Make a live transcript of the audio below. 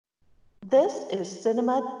This is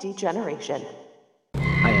Cinema Degeneration.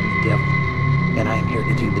 I am the devil, and I am here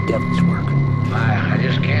to do the devil's work. I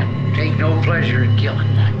just can't take no pleasure in killing.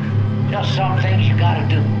 Just some things you gotta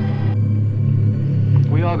do.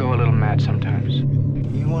 We all go a little mad sometimes.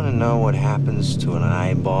 You want to know what happens to an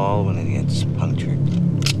eyeball when it gets punctured?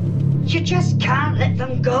 You just can't let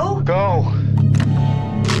them go. Go!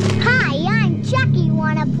 Hi, I'm Chucky.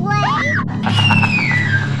 Wanna play?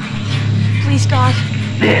 Please, God.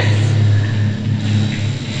 This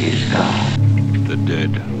is God. The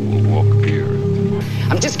dead will walk the earth.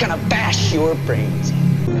 I'm just gonna bash your brains in.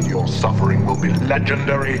 And your suffering will be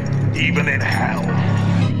legendary, even in hell.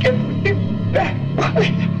 Get me back my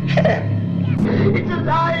head. It's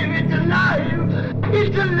alive! It's alive!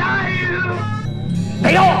 It's alive!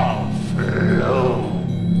 They all flow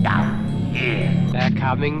down here. They're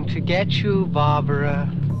coming to get you, Barbara.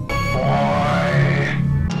 Boy,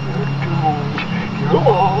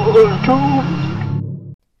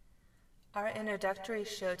 Our introductory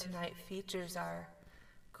show tonight features our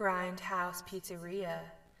Grindhouse Pizzeria,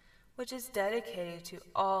 which is dedicated to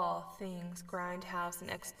all things grindhouse and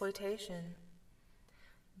exploitation.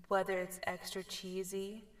 Whether it's extra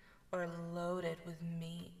cheesy or loaded with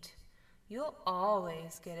meat, you'll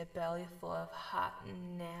always get a belly full of hot,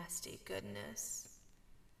 nasty goodness.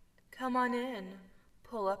 Come on in,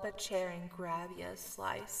 pull up a chair and grab you a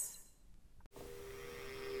slice.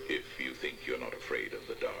 If you think you're not afraid of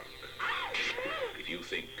the dark, if you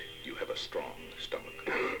think you have a strong stomach,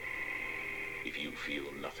 if you feel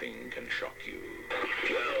nothing can shock you,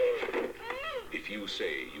 if you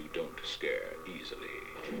say you don't scare easily,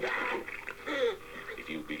 if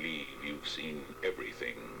you believe you've seen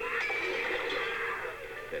everything,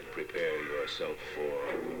 then prepare yourself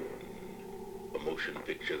for a motion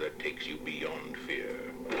picture that takes you beyond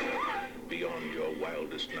fear, beyond your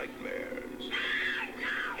wildest nightmares,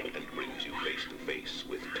 and brings you face to face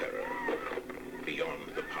with terror, beyond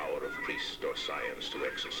the power of priest or science to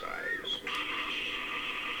exorcise.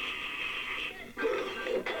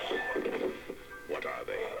 What are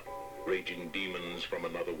they? Raging demons from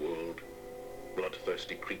another world?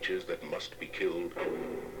 Bloodthirsty creatures that must be killed?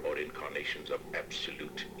 Or incarnations of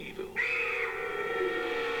absolute evil?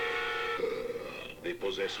 They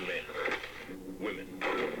possess men, women,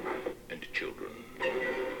 and children,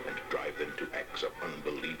 and drive them to acts of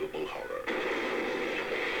unbelievable horror.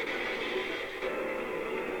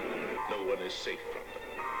 No one is safe from them.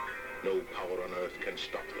 No power on earth can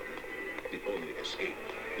stop them. The only escape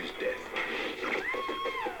is death.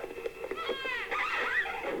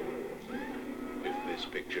 If this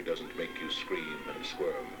picture doesn't make you scream and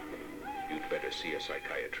squirm, you'd better see a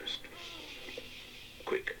psychiatrist.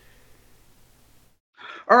 Quick.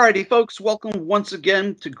 Alrighty, folks, welcome once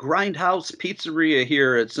again to Grindhouse Pizzeria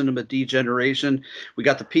here at Cinema Degeneration. We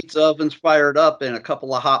got the pizza ovens fired up and a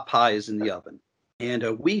couple of hot pies in the oven.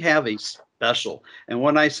 And we have a special, and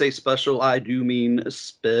when I say special, I do mean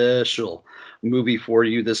special movie for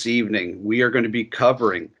you this evening. We are going to be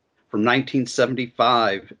covering from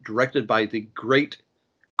 1975, directed by the great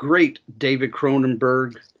David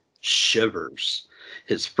Cronenberg, Shivers.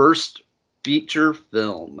 His first feature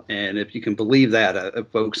film, and if you can believe that,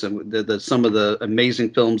 folks, and some of the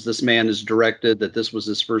amazing films this man has directed, that this was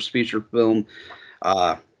his first feature film,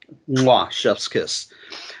 chef's kiss,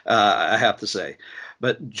 I have to say.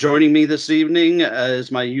 But joining me this evening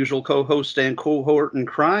is my usual co-host and cohort in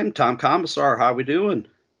crime, Tom Commissar. How we doing?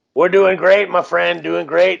 We're doing great, my friend. Doing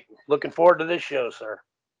great. Looking forward to this show, sir.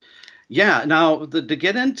 Yeah. Now, to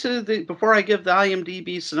get into before I give the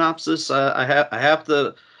IMDb synopsis, I have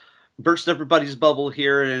to burst everybody's bubble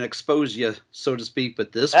here and expose you, so to speak.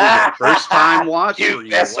 But this was a first-time watch for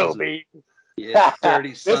you, wasn't it? Yeah,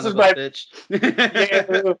 dirty son of a bitch.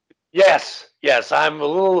 Yes. I'm a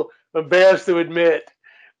little embarrassed to admit,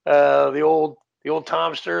 the old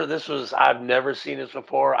Tomster. I've never seen this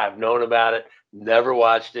before. I've known about it, never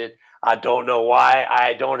watched it. I don't know why.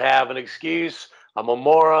 I don't have an excuse. I'm a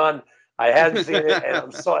moron. I hadn't seen it,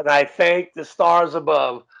 and I thank the stars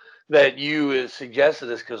above that you suggested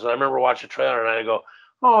this, because I remember watching the trailer and I go,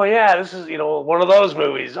 oh yeah, this is one of those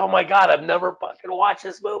movies. Oh my God, I've never fucking watched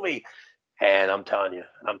this movie. And I'm telling you,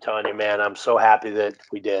 man, I'm so happy that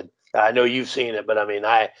we did. I know you've seen it, but I mean,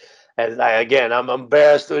 I'm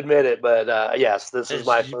embarrassed to admit it, but yes, this is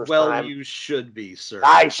my first time. Well, you should be, sir.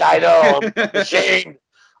 I know. I'm ashamed.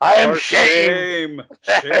 I am ashamed.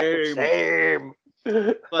 Shame.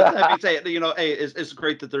 But I mean, hey, it's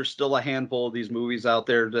great that there's still a handful of these movies out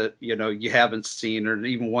there that you haven't seen, or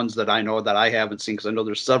even ones that I know that I haven't seen, because I know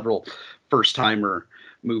there's several first-timer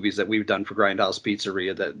movies that we've done for Grindhouse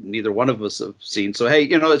Pizzeria that neither one of us have seen. So hey,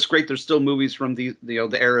 it's great. There's still movies from the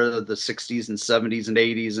era of the 60s and 70s and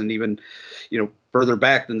 80s and even further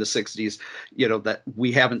back than the 60s, that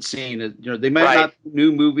we haven't seen. They might not be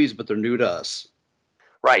new movies, but they're new to us.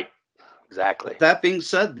 Right. Exactly. That being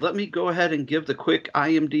said, let me go ahead and give the quick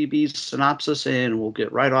IMDb synopsis, and we'll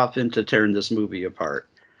get right off into tearing this movie apart.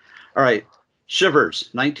 All right. Shivers,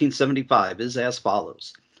 1975, is as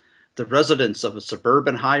follows. The residents of a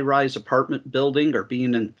suburban high-rise apartment building are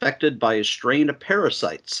being infected by a strain of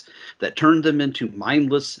parasites that turn them into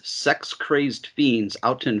mindless, sex-crazed fiends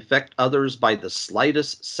out to infect others by the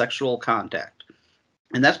slightest sexual contact.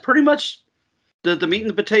 And that's pretty much the meat and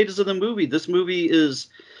the potatoes of the movie. This movie is,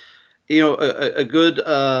 a good.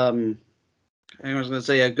 I was going to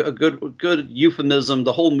say a good euphemism.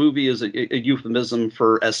 The whole movie is a euphemism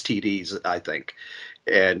for STDs, I think.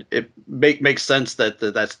 And it makes sense that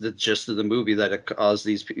that's the gist of the movie, that it caused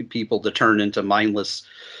these people to turn into mindless,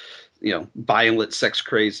 violent,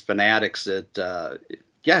 sex-crazed fanatics. It's a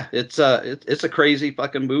crazy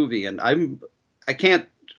fucking movie, and I can't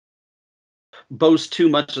boast too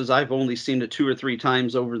much as I've only seen it 2 or 3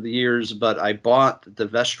 times over the years, but I bought the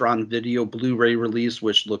Vestron Video Blu-ray release,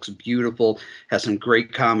 which looks beautiful, has some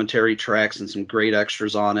great commentary tracks and some great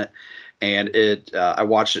extras on it, and I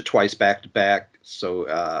watched it twice back to back. So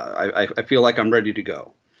I feel like I'm ready to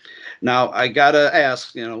go. Now I gotta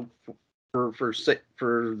ask, for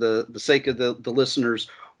the sake of the listeners,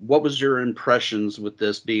 what was your impressions with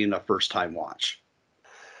this being a first time watch?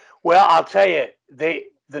 Well, I'll tell you,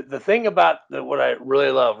 the thing about what I really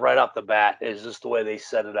love right off the bat is just the way they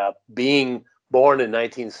set it up. Being born in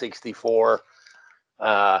 1964,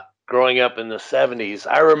 growing up in the 70s,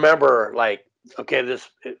 I remember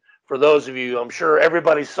for those of you, I'm sure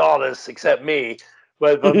everybody saw this except me,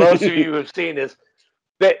 but most of you who have seen this,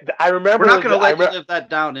 I remember. We're not going to let you live that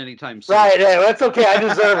down anytime soon. Right, yeah, that's okay. I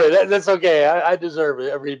deserve it. That's okay. I deserve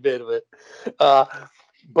it, every bit of it.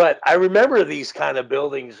 But I remember these kind of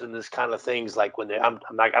buildings and this kind of things, like when I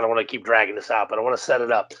don't want to keep dragging this out, but I want to set it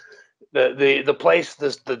up. The place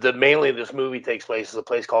mainly this movie takes place is a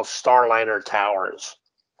place called Starliner Towers.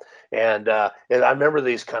 And I remember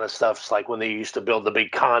these kind of stuffs, like when they used to build the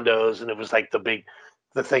big condos, and it was like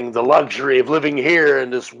the luxury of living here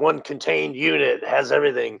in this one contained unit has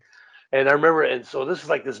everything. And I remember, and so this is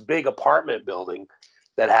like this big apartment building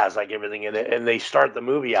that has like everything in it. And they start the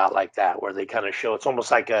movie out like that, where they kind of show, it's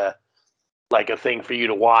almost like a thing for you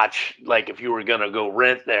to watch, like if you were going to go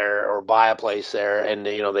rent there or buy a place there, and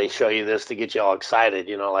they show you this to get you all excited,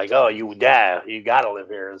 like, oh, you got to live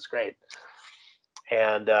here. It's great.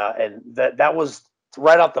 And that was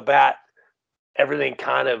right off the bat, everything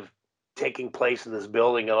kind of taking place in this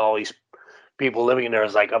building and all these people living in there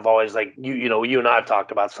is like, I've always like, you and I have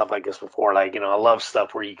talked about stuff like this before. Like, I love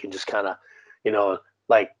stuff where you can just kind of,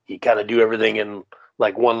 like you kind of do everything in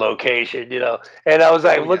like one location, and I was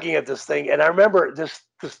like looking at this thing, and I remember just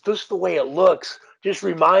the way it looks just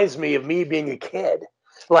reminds me of me being a kid,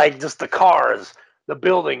 like just the cars, the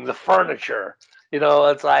building, the furniture.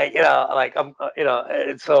 It's like, like I'm,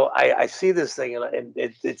 and so I see this thing, and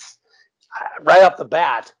it's right off the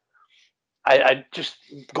bat. I just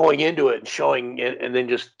going into it and showing it, and then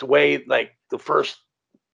just the way, like the first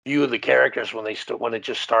view of the characters when it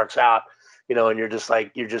just starts out, and you're just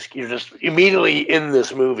immediately in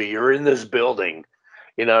this movie. You're in this building,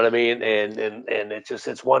 you know what I mean? And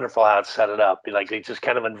it's wonderful how it's set it up. Like they just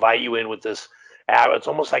kind of invite you in with this. It's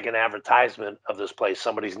almost like an advertisement of this place.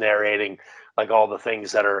 Somebody's narrating like all the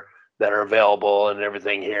things that are available and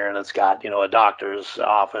everything here, and it's got a doctor's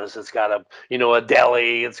office, it's got a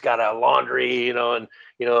deli, it's got a laundry, and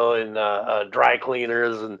dry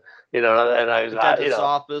cleaners, and a dentist's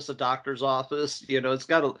office, a doctor's office.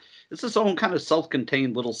 It's its own kind of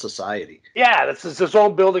self-contained little society. Yeah, it's its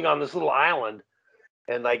own building on this little island,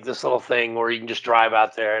 and like this little thing where you can just drive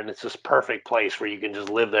out there, and it's this perfect place where you can just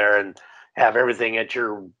live there and have everything at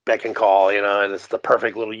your beck and call, and it's the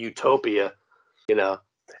perfect little utopia,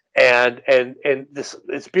 and this,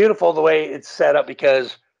 it's beautiful the way it's set up,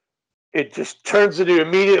 because it just turns into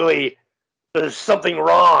immediately there's something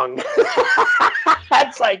wrong.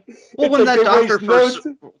 That's like, well, when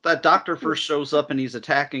that doctor first shows up and he's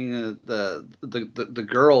attacking the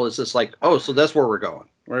girl, it's just like, oh, so that's where we're going.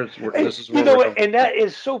 This is where we're going. And that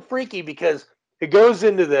is so freaky, because it goes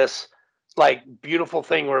into this like beautiful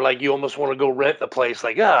thing where like you almost want to go rent the place.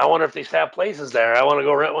 Like, I wonder if they have places there. I want to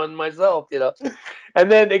go rent one myself, And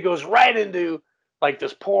then it goes right into like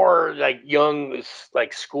this poor, like young,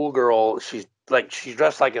 like schoolgirl. She's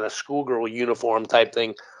dressed like in a schoolgirl uniform type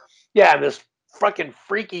thing. Yeah, and this fucking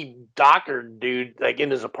freaky doctor dude like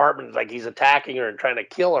in his apartment, like he's attacking her and trying to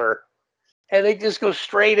kill her, and they just go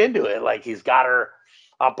straight into it, like he's got her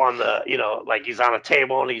up on the, like he's on a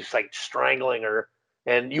table and he's like strangling her.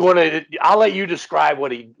 And you want to? I'll let you describe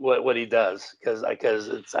what he does because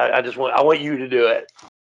it's I want you to do it.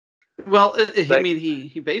 Well,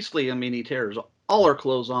 he basically, he tears all her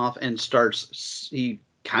clothes off and he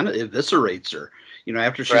kind of eviscerates her.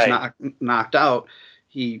 After she's knocked out,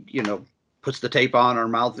 he, puts the tape on her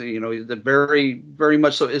mouth. Very, very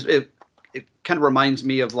much so. It kind of reminds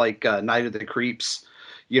me of like Night of the Creeps,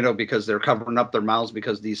 because they're covering up their mouths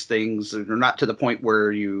because these things are not to the point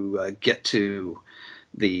where you get to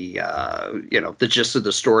the the gist of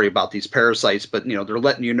the story about these parasites, but they're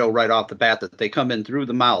letting you know right off the bat that they come in through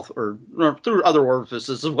the mouth or through other orifices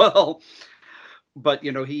as well. But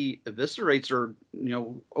he eviscerates her,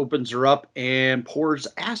 opens her up and pours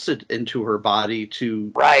acid into her body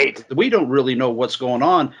we don't really know what's going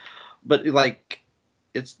on, but like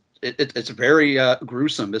it's very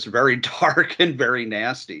gruesome. It's very dark and very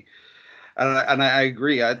nasty. And I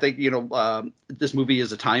agree. I think, this movie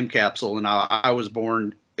is a time capsule, and I was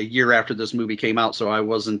born a year after this movie came out, so I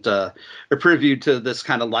wasn't a preview to this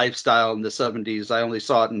kind of lifestyle in the 70s. I only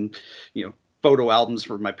saw it in, photo albums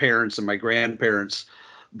for my parents and my grandparents.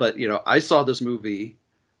 But, I saw this movie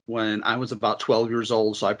when I was about 12 years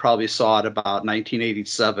old, so I probably saw it about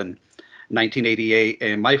 1987, 1988,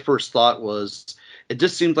 and my first thought was, it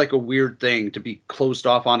just seemed like a weird thing to be closed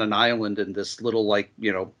off on an island in this little, like,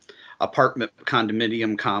 apartment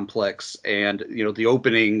condominium complex. And the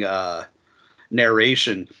opening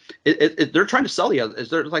narration, they're trying to sell you,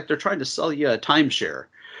 they're trying to sell you a timeshare.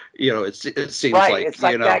 It seems like, it's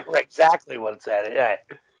like that, exactly what it's at. Yeah.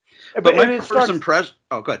 But my first impression,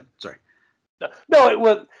 oh, good, sorry. No, it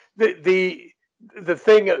was the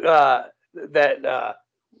thing that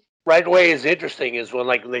right away is interesting is when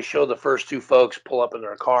they show the first two folks pull up in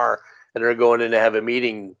their car and they're going in to have a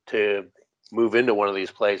meeting to move into one of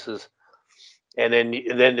these places, and then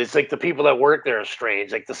it's like the people that work there are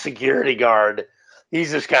strange, like the security guard,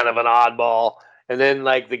 he's just kind of an oddball, and then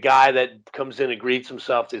like the guy that comes in and greets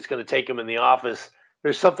himself that's going to take him in the office,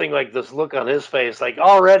 there's something like this look on his face, like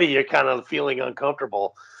already you're kind of feeling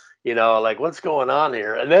uncomfortable, like what's going on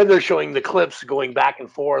here. And then they're showing the clips going back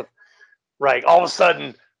and forth, right? All of a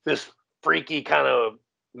sudden this freaky kind of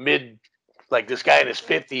like this guy in his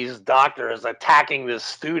 50s doctor is attacking this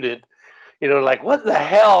student. Like what the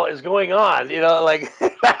hell is going on? Like,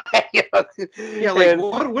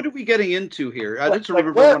 what are we getting into here? I just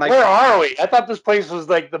remember where are we? I thought this place was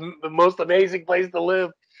like the most amazing place to live.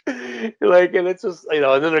 Like, and it's just,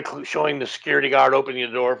 and then they're showing the security guard opening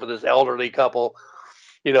the door for this elderly couple,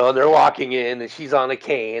 and they're walking in and she's on a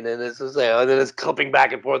cane, and it's just, and then it's clipping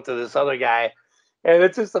back and forth to this other guy. And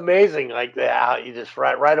it's just amazing, like how you just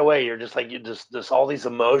right away, you're just like, just all these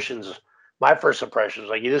emotions. My first impression was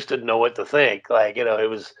like, you just didn't know what to think. Like, it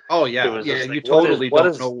was. Oh yeah, like, you totally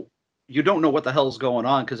don't know. You don't know what the hell's going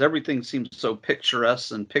on because everything seems so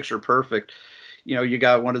picturesque and picture perfect. You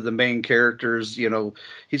got one of the main characters,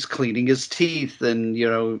 he's cleaning his teeth and,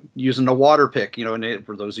 using a water pick, and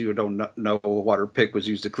for those of you who don't know, a water pick was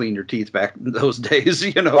used to clean your teeth back in those days,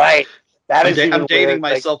 Right. I'm dating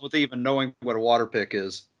myself with even knowing what a water pick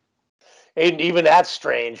is. And even that's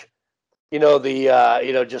strange.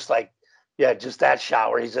 Just like, just that shot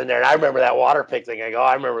where he's in there. And I remember that water pick thing. I go,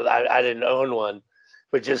 I remember that. I didn't own one,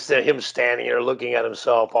 but just him standing there looking at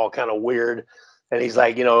himself all kind of weird. And he's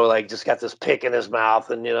like, just got this pick in his mouth,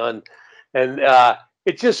 and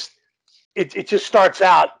it just starts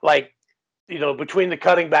out like, between the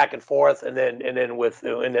cutting back and forth, and then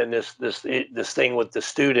this thing with the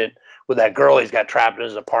student, with that girl he's got trapped in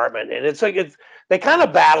his apartment, and it's like they kind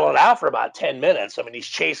of battle it out for about 10 minutes. I mean, he's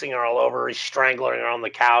chasing her all over, he's strangling her on the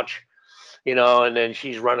couch, and then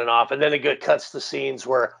she's running off, and then it cuts to scenes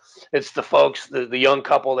where it's the folks, the young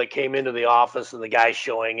couple that came into the office, and the guy's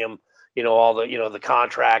showing him, all the, the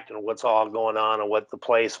contract and what's all going on and what the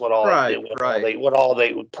place, what all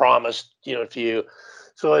they promised, to you.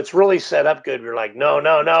 So it's really set up good. You're like, no,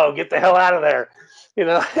 get the hell out of there.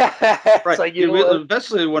 It's right. like, you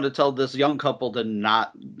eventually want to tell this young couple to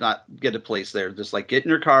not get a place there. Just like get in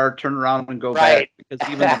your car, turn around and go back. Because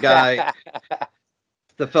even the guy,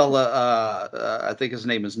 the fella, I think his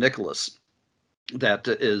name is Nicholas, that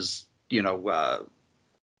is,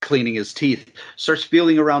 cleaning his teeth, starts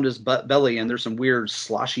feeling around his belly, and there's some weird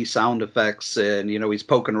sloshy sound effects, and he's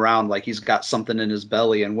poking around like he's got something in his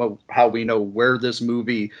belly. And how we know where this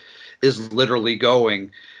movie is literally going,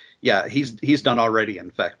 he's done already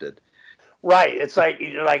infected. Right. It's like,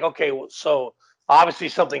 you're like, okay, so obviously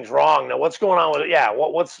something's wrong now. What's going on with it? Yeah,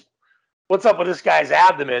 what's what's up with this guy's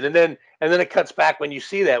abdomen? And then it cuts back when you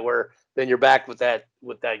see that, where then you're back with that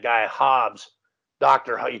guy Hobbs,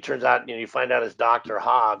 Doctor. How he turns out, you find out it's Dr.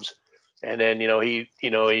 Hobbs, and then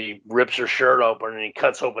he rips her shirt open and he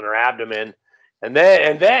cuts open her abdomen, and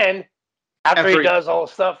then after he does all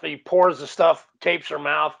the stuff, he pours the stuff, tapes her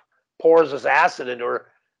mouth, pours his acid into her.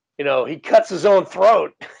 He cuts his own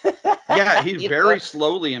throat. Yeah, he very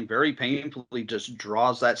slowly and very painfully just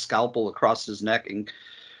draws that scalpel across his neck and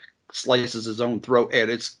slices his own throat. And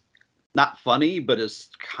it's not funny, but it's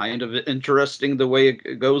kind of interesting the way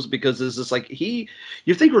it goes, because it's just like you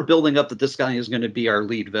think we're building up that this guy is going to be our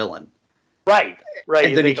lead villain. Right.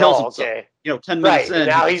 And then he kills himself. Okay. 10 minutes in,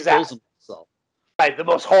 now he kills himself. Right. The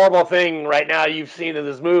most horrible thing right now you've seen in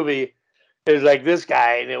this movie is like this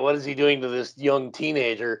guy, and what is he doing to this young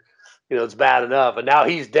teenager? It's bad enough, and now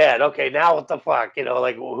he's dead. Okay, now what the fuck?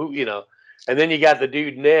 Like who? And then you got the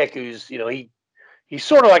dude Nick, who's he's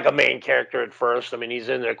sort of like a main character at first. I mean, he's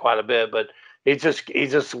in there quite a bit, but he's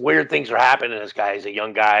just weird things are happening to this guy. He's a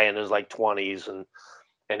young guy in his like 20s,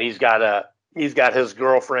 and he's got his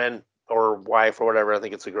girlfriend or wife or whatever. I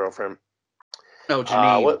think it's a girlfriend. No,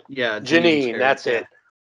 Janine. Janine. That's it.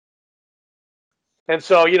 And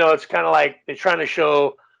so it's kind of like they're trying to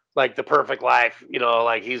show like the perfect life,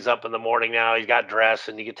 like he's up in the morning now, he's got dressed,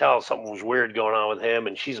 and you can tell something was weird going on with him,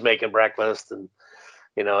 and she's making breakfast, and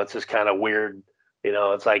it's just kind of weird.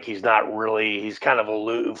 It's like he's kind of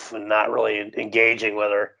aloof and not really engaging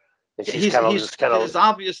with her, and it's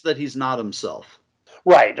obvious that he's not himself.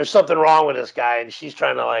 Right, there's something wrong with this guy, and she's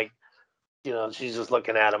trying to like, she's just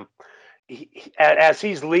looking at him. As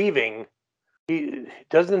he's leaving, he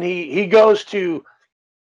goes to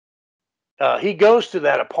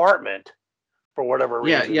that apartment for whatever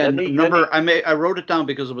reason. I wrote it down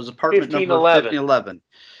because it was apartment number 1511.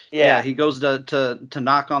 Yeah, he goes to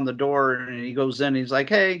knock on the door, and he goes in. And he's like,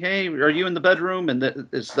 "Hey, are you in the bedroom?" And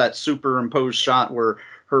it's that superimposed shot where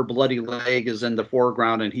her bloody leg is in the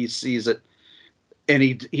foreground, and he sees it, and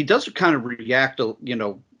he does kind of react,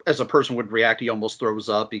 as a person would react. He almost throws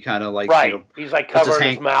up. He kind of like he's like covering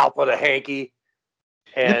his mouth with a hanky.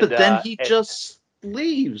 And but then he just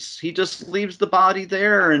leaves. He just leaves the body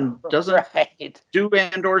there and doesn't do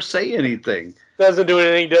and or say anything. Doesn't do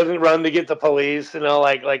anything. Doesn't run to get the police.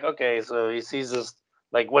 Like okay, so he sees this.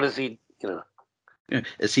 Like, what is he?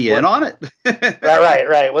 Is he in on it?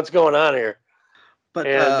 Right. What's going on here? But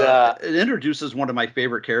it introduces one of my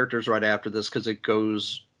favorite characters right after this, because it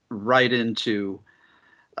goes right into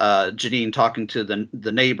Janine talking to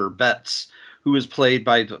the neighbor Betts, who is played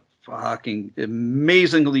by the fucking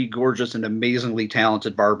amazingly gorgeous and amazingly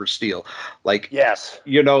talented Barbara Steele. Like, yes,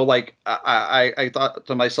 like I thought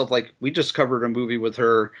to myself, like, we just covered a movie with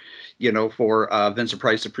her, for Vincent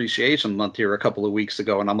Price Appreciation Month here a couple of weeks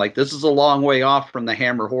ago, and I'm like, this is a long way off from the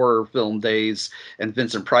Hammer horror film days and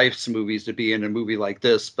Vincent Price movies to be in a movie like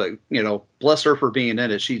this. But bless her for being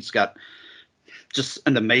in it. She's got just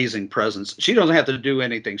an amazing presence. She doesn't have to do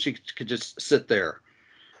anything. She could just sit there.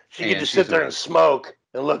 She could just sit there and smoke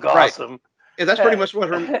and look awesome. And that's pretty much what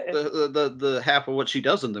her the half of what she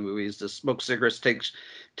does in the movie is to smoke cigarettes,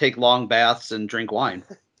 take long baths, and drink wine.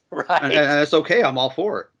 Right. And it's okay. I'm all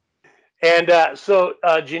for it. And so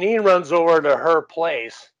Janine runs over to her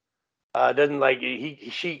place.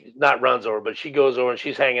 She not runs over, but she goes over and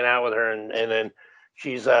she's hanging out with her, and then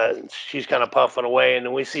she's kind of puffing away, and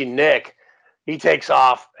then we see Nick. He takes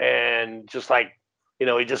off, and just like, he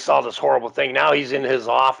just saw this horrible thing. Now he's in his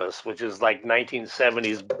office, which is like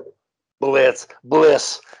 1970s bliss.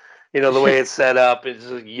 The way it's set up. It's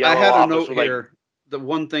a yellow I had a office note here. The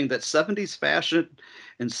one thing that 70s fashion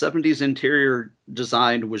and 70s interior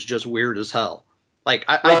design was just weird as hell. Like,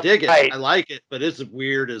 I dig it. I like it, but it's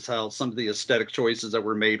weird as hell. Some of the aesthetic choices that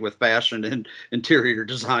were made with fashion and interior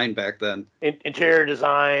design back then. Interior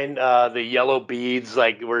design, the yellow beads,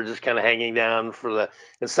 like, were just kind of hanging down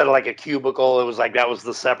instead of like a cubicle, it was like that was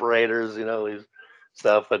the separators, these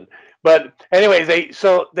stuff. But anyways,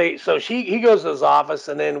 he goes to his office,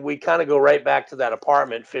 and then we kind of go right back to that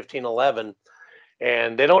apartment, 1511,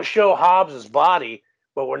 and they don't show Hobbs's body.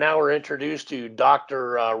 But we're introduced to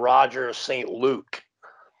Dr. Roger St. Luke,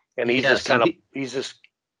 and he's just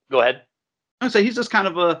go ahead. I would say he's just kind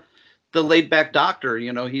of the laid back doctor.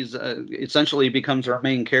 He's essentially becomes our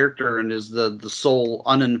main character and is the sole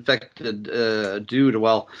uninfected dude.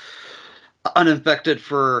 Well, uninfected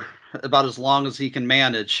for about as long as he can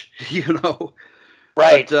manage.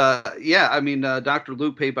 Right. But Dr.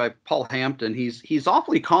 Luke, played by Paul Hampton, he's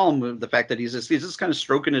awfully calm with the fact that he's just kind of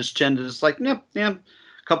stroking his chin, just like, yeah.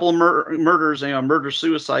 Couple of murders,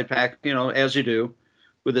 murder-suicide pact, as you do,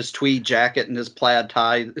 with his tweed jacket and his plaid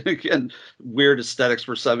tie, and weird aesthetics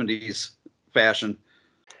for 70s fashion.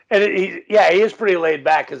 And he is pretty laid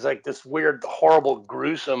back because like this weird, horrible,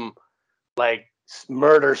 gruesome, like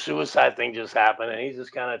murder suicide thing just happened, and he's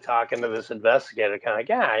just kind of talking to this investigator, kind of like,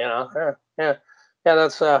 yeah,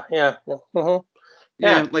 that's like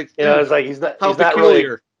it's like he's not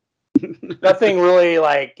peculiar. really nothing really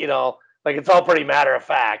like like it's all pretty matter of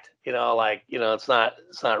fact, like it's not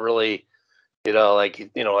really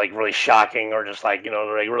like like really shocking or just like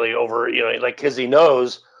like really over like because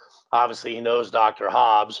obviously he knows Dr.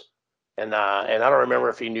 Hobbs, and I don't remember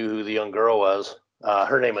if he knew who the young girl was.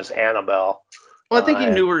 Her name was Annabelle. Well, I think he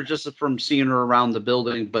knew her just from seeing her around the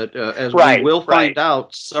building, but as we will find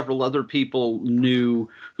out, several other people knew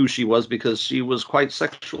who she was because she was quite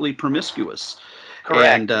sexually promiscuous.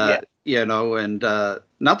 Correct. And and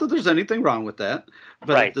not that there's anything wrong with that,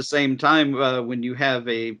 but at the same time, when you have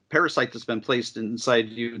a parasite that's been placed inside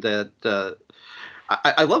you, that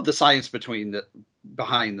I love the science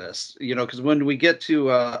behind this, because when we get to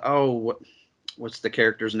what's the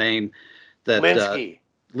character's name that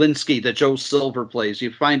Linsky that Joe Silver plays, you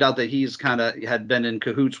find out that he's kind of had been in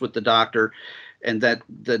cahoots with the doctor, and that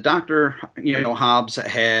the doctor, Emil Hobbs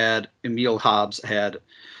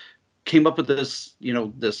came up with this,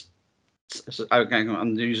 this.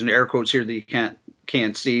 I'm using air quotes here that you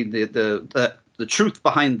can't see the truth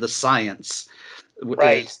behind the science.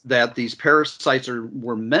 Is that these parasites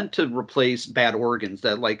were meant to replace bad organs.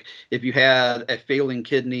 That like if you had a failing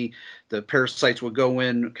kidney, the parasites would go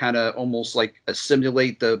in, kind of almost like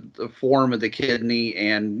assimilate the form of the kidney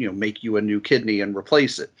and make you a new kidney and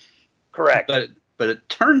replace it. Correct. But it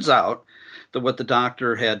turns out that what the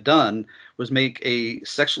doctor had done was make a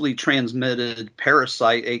sexually transmitted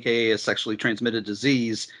parasite, aka a sexually transmitted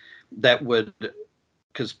disease, that would,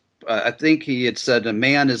 because I think he had said a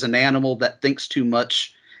man is an animal that thinks too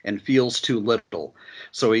much and feels too little.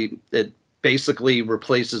 So it basically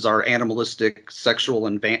replaces our animalistic sexual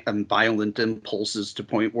and violent impulses to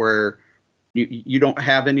point where you don't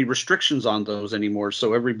have any restrictions on those anymore.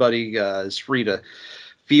 So everybody is free to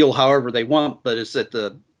feel however they want, but it's at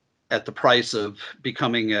the price of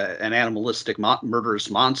becoming an animalistic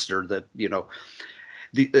murderous monster that,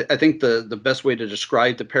 I think the best way to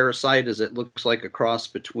describe the parasite is it looks like a cross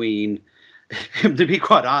between, to be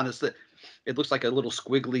quite honest, that it looks like a little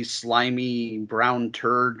squiggly, slimy brown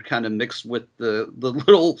turd kind of mixed with the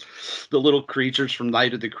little creatures from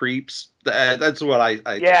Night of the Creeps. That's what I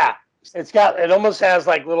it almost has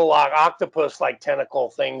like little octopus like tentacle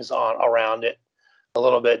things around it a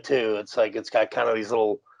little bit too. It's like it's got kind of these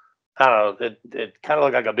little, I don't know, it kind of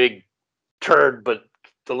looked like a big turd, but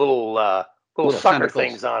the little sucker tentacles.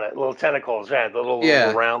 Things on it, little tentacles, the little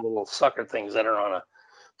round little sucker things that are on a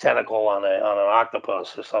tentacle on an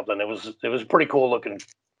octopus or something. It was a pretty cool looking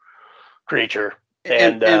creature.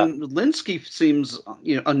 And Linsky seems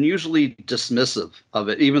unusually dismissive of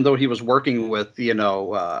it, even though he was working with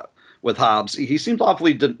with Hobbs. He seems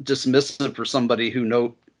awfully dismissive for somebody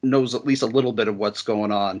who knows at least a little bit of what's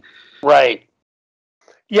going on. Right.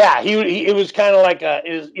 Yeah, it was kind of like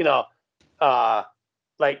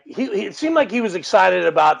like it seemed like he was excited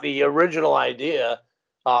about the original idea,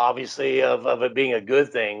 obviously, of it being a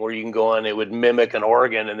good thing where you can go on, it would mimic an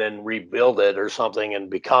organ and then rebuild it or something and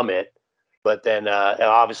become it. But then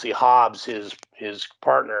obviously Hobbs, his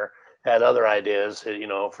partner, had other ideas,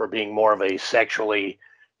 for being more of a sexually,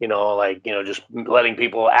 just letting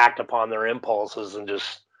people act upon their impulses and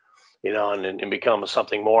just, and become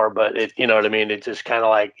something more. But it, what I mean? It's just kind of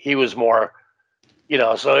like he was more,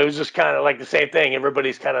 so it was just kind of like the same thing.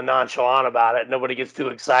 Everybody's kind of nonchalant about it. Nobody gets too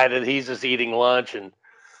excited. He's just eating lunch and,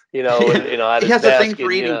 at his he has desk a thing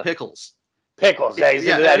for eating pickles. Pickles. Yeah, he's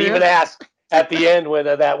into that. He even asked at the end when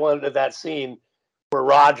that scene where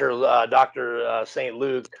Roger, Dr. St.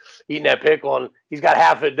 Luke, eating that pickle, and he's got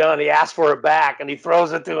half it done. He asks for it back, and he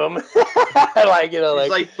throws it to him.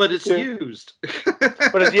 But it's used.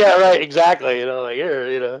 But it's, right, exactly.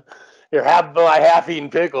 Here, half-eaten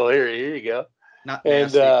pickle. Here you go. Not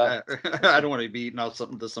nasty. I don't want to be eating out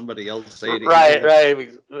something to somebody else. Say it right.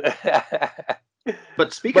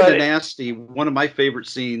 But speaking of nasty, one of my favorite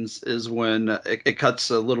scenes is when it cuts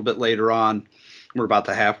a little bit later on. We're about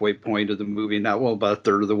the halfway point of the movie now, about a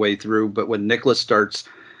third of the way through. But when Nicholas starts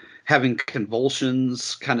having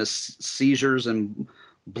convulsions, kind of seizures and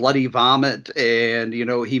bloody vomit, and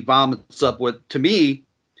he vomits up what, to me,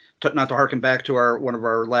 not to harken back to one of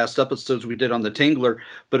our last episodes we did on the Tingler,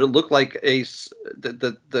 but it looked like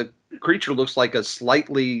the creature looks like a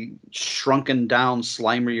slightly shrunken down,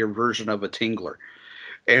 slimier version of a Tingler.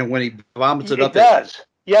 And when he vomits it up, does.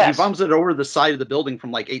 Yes. He vomits it over the side of the building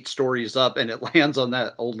from like 8 stories up, and it lands on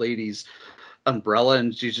that old lady's umbrella,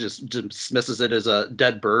 and she just dismisses it as a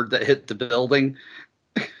dead bird that hit the building.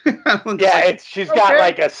 She's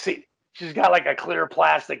got like a clear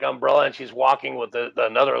plastic umbrella, and she's walking with the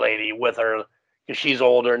another lady with her because she's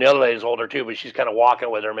older, and the other lady's older too, but she's kind of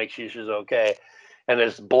walking with her, make sure she's okay. And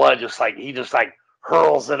this blood he just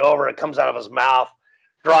hurls it over. It comes out of his mouth,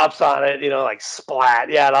 drops on it, like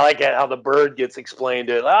splat. Yeah, and I like it how the bird gets explained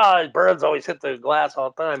to it. Birds always hit the glass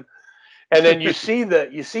all the time. And then you see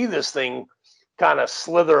this thing kind of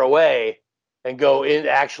slither away and go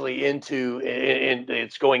into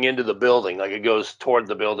it's going into the building, like it goes toward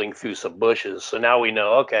the building through some bushes. So now we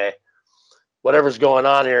know, okay, whatever's going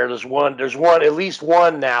on here, there's at least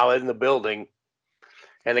one now in the building,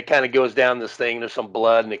 and it kind of goes down this thing. There's some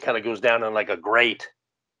blood, and it kind of goes down in like a grate.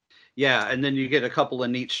 Yeah, and then you get a couple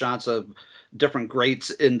of neat shots of different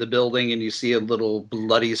grates in the building, and you see a little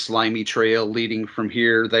bloody, slimy trail leading from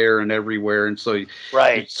here, there, and everywhere. And so you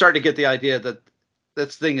start to get the idea that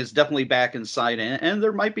this thing is definitely back inside, and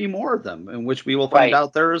there might be more of them, in which we will find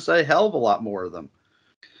out there's a hell of a lot more of them.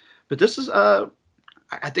 But this is, I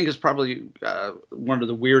think, is probably one of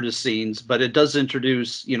the weirdest scenes, but it does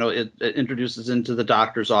introduce, it introduces into the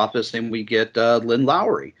doctor's office, and we get Lynn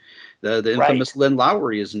Lowry. The infamous Lynn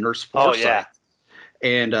Lowry is Nurse Forsyth. Oh, yeah.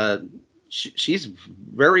 And she's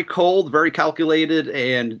very cold, very calculated,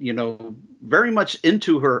 and, very much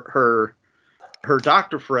into her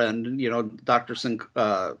doctor friend, Dr.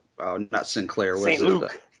 not Sinclair. St.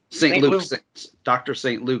 Luke. St. Luke. Dr.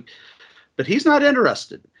 St. Luke. But he's not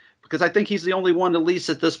interested, because I think he's the only one, at least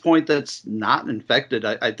at this point, that's not infected.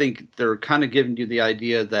 I think they're kind of giving you the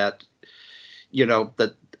idea that,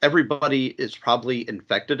 that everybody is probably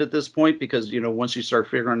infected at this point, because, once you start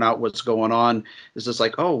figuring out what's going on, it's just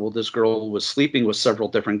like, oh, well, this girl was sleeping with several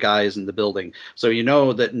different guys in the building. So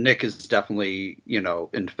that Nick is definitely,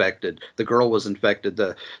 infected. The girl was infected.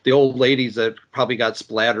 The old ladies that probably got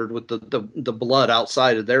splattered with the blood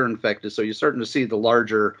outside of, they're infected. So you're starting to see the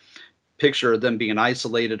larger picture of them being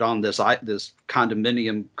isolated on this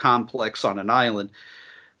condominium complex on an island.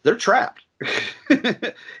 They're trapped. And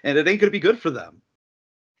it ain't going to be good for them.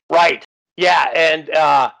 Right.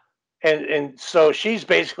 Yeah. And so she's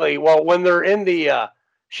basically, when they're in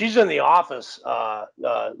she's in the office,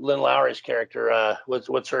 Lynn Lowry's character,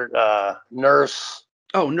 what's her, Nurse?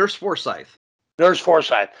 Oh, Nurse Forsyth. Nurse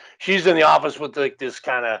Forsyth. She's in the office with this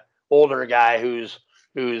kind of older guy who's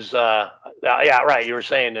right. You were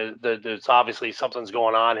saying that it's obviously something's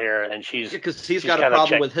going on here, and because he's got a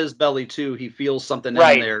problem with his belly too. He feels something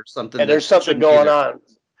in there, and there's something going on,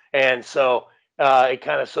 and so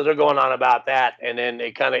so they're going on about that, and then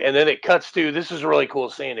it cuts to, this is a really cool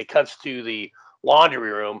scene. It cuts to the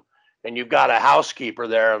laundry room, and you've got a housekeeper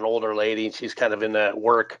there, an older lady, and she's kind of in that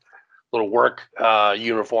little work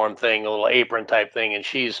uniform thing, a little apron type thing, and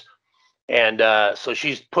so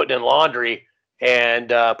she's putting in laundry and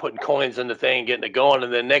putting coins in the thing, getting it going,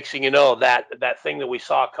 and then next thing you know, that thing that we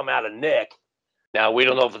saw come out of Nick. Now we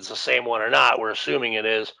don't know if it's the same one or not. We're assuming it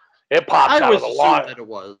is. It pops out of the washer. That it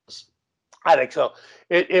was. I think so.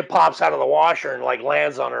 It pops out of the washer and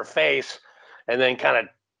lands on her face, and then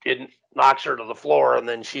it knocks her to the floor, and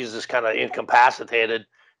then she's just kind of incapacitated,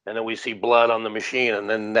 and then we see blood on the machine, and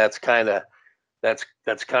then that's all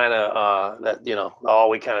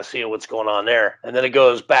we kind of see of what's going on there. And then it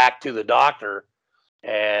goes back to the doctor,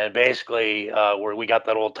 and basically where we got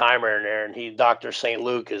that old timer in there, and Dr. St.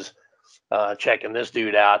 Luke is checking this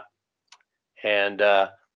dude out, and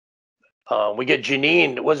we get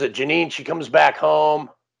Janine. Was it Janine? She comes back home.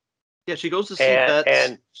 Yeah, she goes to see Beth.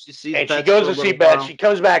 And she goes to see Beth. She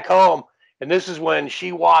comes back home, and this is when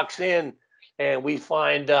she walks in, and we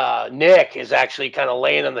find Nick is actually kind of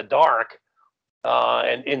laying in the dark,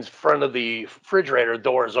 and in front of the refrigerator, the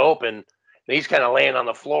door is open, and he's kind of laying on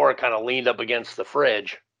the floor, kind of leaned up against the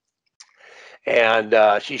fridge. And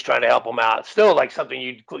she's trying to help him out. Still like something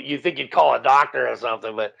you think you'd call a doctor or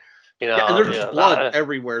something, but and there's blood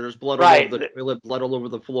everywhere. There's blood all over the toilet, blood all over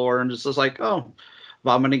the floor, and it's just like, oh,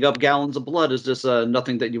 vomiting up gallons of blood is just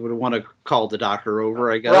nothing that you would want to call the doctor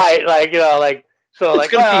over, I guess. Right, so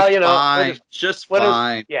it's gonna be fine,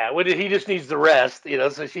 fine. He just needs the rest,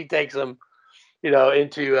 so she takes him,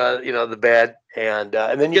 into the bed, and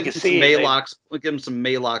then you can see Maalox. We'll give him some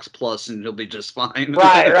Maalox Plus, and he'll be just fine.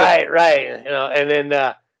 Right. And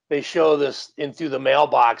then they show this in through the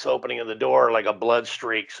mailbox opening of the door like a blood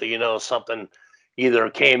streak, so something either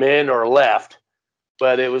came in or left.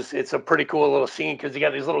 But it's a pretty cool little scene because you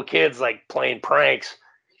got these little kids playing pranks,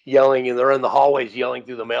 yelling, and they're in the hallways yelling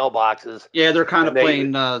through the mailboxes. Yeah, they're kind of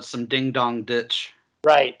playing some ding dong ditch.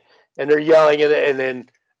 Right, and they're yelling at it, and then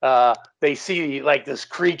they see this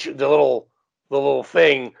creature, the little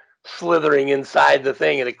thing slithering inside the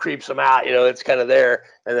thing, and it creeps them out. It's kind of there,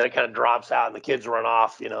 and then it kind of drops out, and the kids run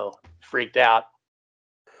off, freaked out.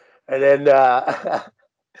 And then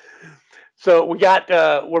so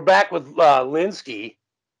we're back with Linsky,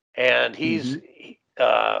 and he's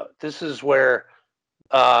this is where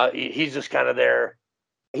he's just kind of there.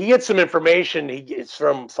 He gets some information. He gets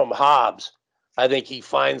from Hobbs. I think he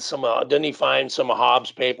finds some. Didn't he find some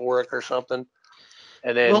Hobbs paperwork or something?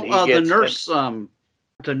 And then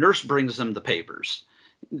the nurse brings him the papers.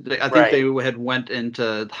 I think they had went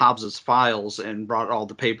into Hobbs's files and brought all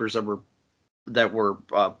the papers that were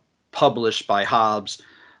published by Hobbs,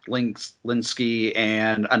 Linsky,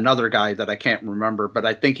 and another guy that I can't remember. But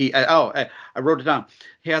I think I wrote it down.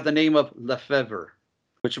 He had the name of Lefevre,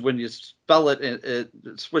 which when you spell it, it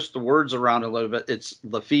switched the words around a little bit. It's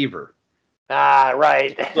Lefevre. Ah,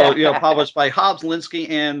 right. So, published by Hobbs, Linsky,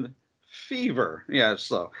 and Fever. Yeah,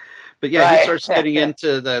 so. But yeah, he starts getting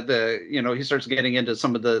into he starts getting into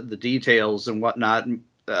some of the details and whatnot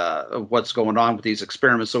of what's going on with these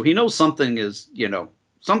experiments. So he knows something is,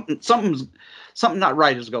 something not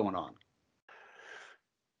right is going on.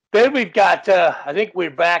 Then we've got, I think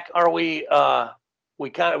we're back. Are we? We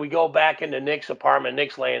go back into Nick's apartment.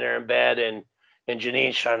 Nick's laying there in bed, and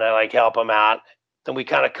Janine's trying to help him out. Then we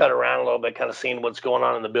kind of cut around a little bit, kind of seeing what's going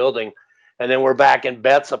on in the building, and then we're back in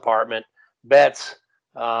Beth's apartment. Beth's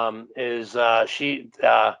is that's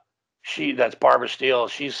Barbara Steele.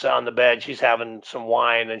 She's on the bed. She's having some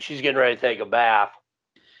wine, and she's getting ready to take a bath.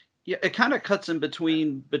 Yeah, it kind of cuts in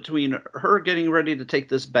between her getting ready to take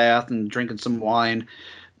this bath and drinking some wine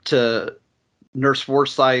to Nurse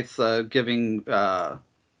Forsyth giving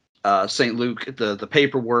St. Luke the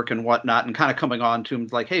paperwork and whatnot, and kind of coming on to him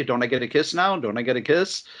like, hey, don't I get a kiss now? Don't I get a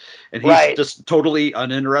kiss? And he's just totally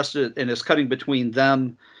uninterested, and it's cutting between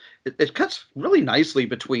them. It cuts really nicely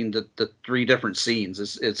between the three different scenes.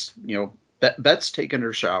 It's Beth's taking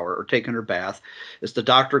her shower or taking her bath. It's the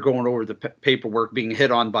doctor going over the paperwork, being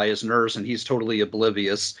hit on by his nurse, and he's totally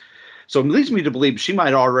oblivious. So it leads me to believe she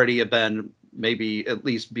might already have been maybe at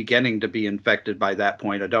least beginning to be infected by that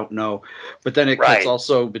point. I don't know. But then it cuts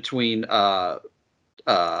also between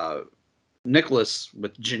Nicholas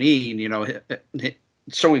with Janine,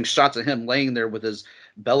 showing shots of him laying there with his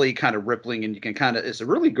belly kind of rippling, and you can it's a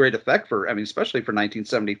really great effect especially for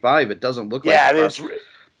 1975. It doesn't look like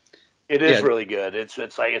it is really good. It's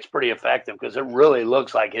pretty effective because it really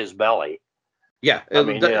looks like his belly. Yeah, I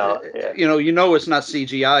mean, it's not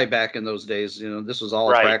CGI back in those days. This was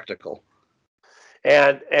all practical.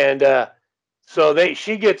 And so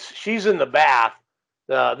she's in the bath.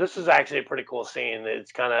 This is actually a pretty cool scene.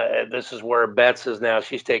 It's this is where Beth is now.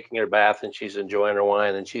 She's taking her bath and she's enjoying her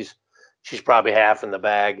wine, and she's probably half in the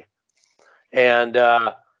bag, and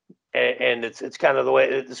it's kind of the way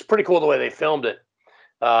it's pretty cool the way they filmed it.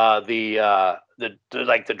 The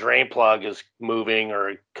drain plug is moving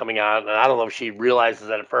or coming out, and I don't know if she realizes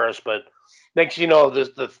that at first, but next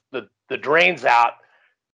the drain's out,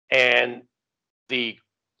 and the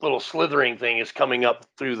little slithering thing is coming up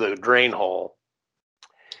through the drain hole.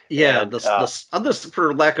 Yeah, I'll just,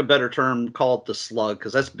 for lack of a better term, call it the slug,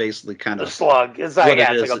 because that's basically kind of the slug. It's like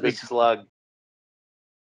a big slug.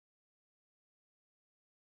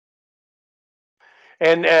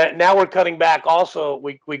 And now we're cutting back. Also,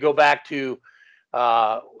 we go back to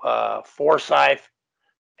Forsyth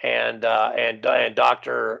and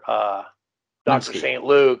Dr. St.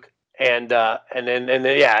 Luke, and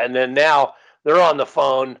then now they're on the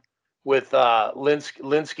phone with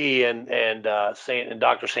Linsky and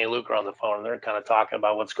Dr. St. Luke are on the phone, and they're kind of talking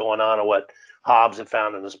about what's going on and what Hobbs had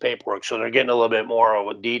found in his paperwork. So they're getting a little bit more of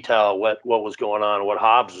a detail what was going on and what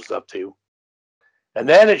Hobbs was up to. And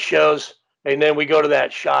then it shows, and then we go to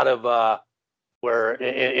that shot of where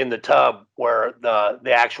in the tub where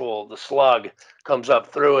the slug comes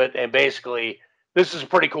up through it, and basically this is a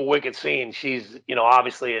pretty cool wicked scene. She's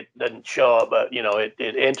obviously it doesn't show up, but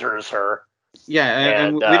it enters her. Yeah,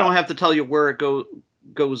 and we don't have to tell you where it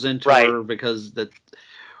goes into her, because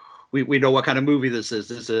we know what kind of movie this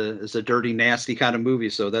is. It's a dirty, nasty kind of movie.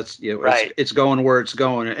 So that's it's going where it's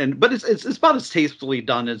going, but it's about as tastefully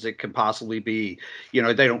done as it can possibly be. They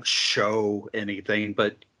don't show anything,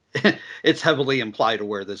 but it's heavily implied to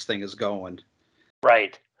where this thing is going.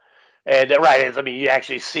 Right, and I mean, you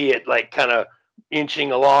actually see it kind of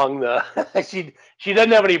inching along the. She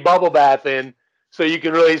doesn't have any bubble bath in. So you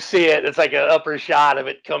can really see it. It's like an upper shot of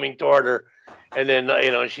it coming toward her. And then,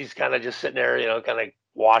 she's kind of just sitting there, kind of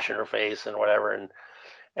washing her face and whatever. And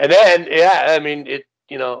then, I mean, it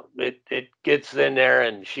gets in there,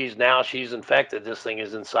 and she's infected. This thing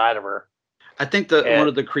is inside of her. I think one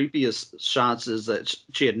of the creepiest shots is that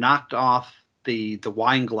she had knocked off the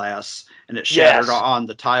wine glass, and it shattered on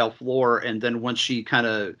the tile floor. And then when she kind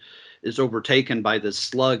of is overtaken by this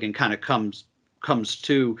slug and kind of comes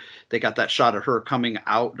to, they got that shot of her coming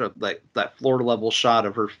out of that floor level shot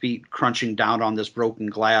of her feet crunching down on this broken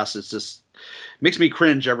glass. It's just makes me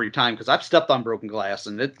cringe every time, because I've stepped on broken glass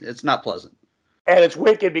and it's not pleasant. And it's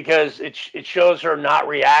wicked because it shows her not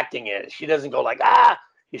reacting it. She doesn't go like, ah,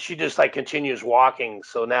 she just like continues walking.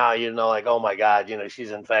 So now, like, oh my God, she's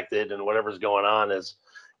infected, and whatever's going on is,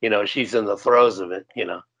 she's in the throes of it,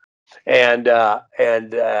 And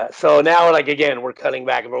so now, like, again, we're cutting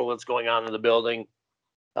back and forth what's going on in the building.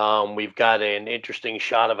 We've got an interesting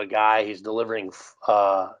shot of a guy. He's delivering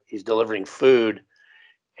food,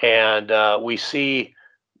 and we see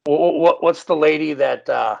what's the lady that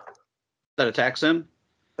attacks him.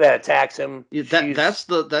 That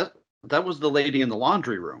was the lady in the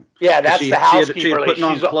laundry room. Yeah, that's the housekeeper.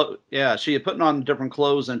 She had put on different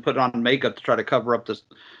clothes and put on makeup to try to cover up the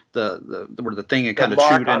thing and kind of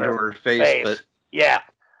chewed into her face. But yeah,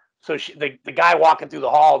 so the guy walking through the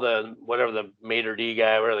hall, the maitre d'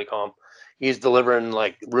 guy, whatever they call him, he's delivering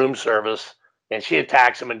like room service, and she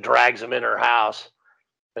attacks him and drags him in her house.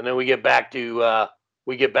 And then we get back to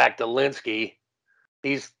Linsky.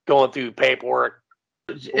 He's going through paperwork.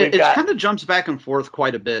 It kind of jumps back and forth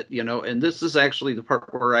quite a bit, and this is actually the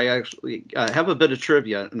part where I actually have a bit of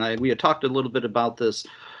trivia, and we had talked a little bit about this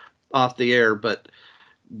off the air, but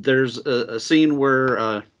there's a scene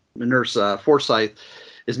where Nurse Forsyth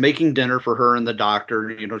is making dinner for her and the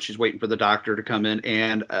doctor. She's waiting for the doctor to come in,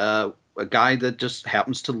 and a guy that just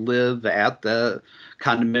happens to live at the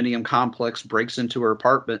condominium complex breaks into her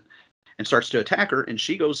apartment and starts to attack her, and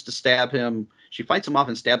she goes to stab him. She fights him off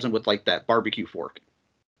and stabs him with like that barbecue fork.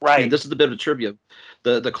 Right. And this is a bit of trivia.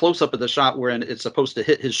 The close up of the shot wherein it's supposed to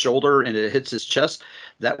hit his shoulder and it hits his chest,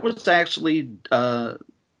 that was actually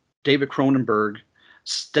David Cronenberg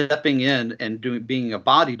stepping in and being a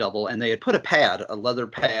body double, and they had put a leather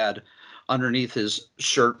pad underneath his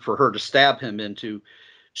shirt for her to stab him into.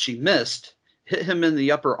 She missed, hit him in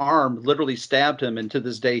the upper arm, literally stabbed him, and to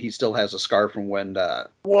this day he still has a scar from when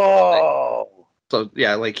whoa. So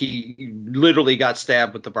yeah, like he literally got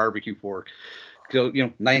stabbed with the barbecue fork.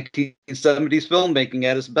 1970s filmmaking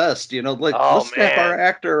at its best. Let's stab our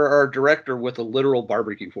actor or our director with a literal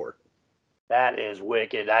barbecue fork. That is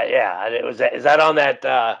wicked. Is that on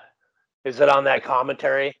that? Is it on that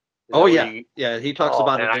commentary? He talks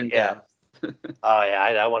about it in depth. Oh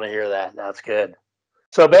yeah, I want to hear that. That's good.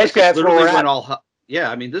 So basically, that's where we're at.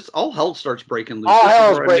 This all hell starts breaking loose. All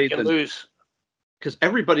hell's breaking loose. Because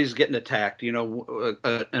everybody's getting attacked.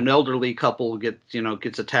 An elderly couple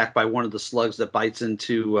gets attacked by one of the slugs that bites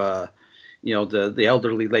into the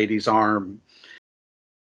elderly lady's arm.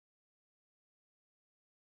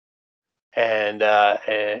 And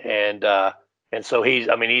so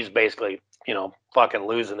he's basically fucking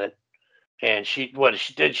losing it. And she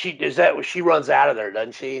runs out of there,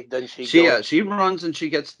 doesn't she? She runs and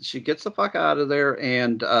she gets the fuck out of there,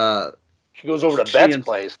 and she goes over to Beth's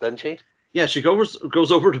place, doesn't she? Yeah, she goes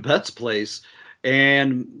over to Beth's place,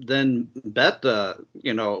 and then Beth,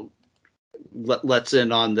 lets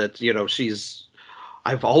in on that. She's,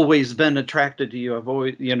 I've always been attracted to you. I've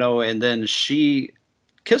always, and then she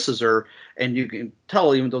kisses her, and you can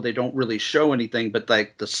tell, even though they don't really show anything, but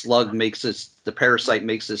like the parasite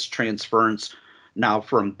makes this transference now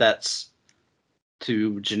from Beth's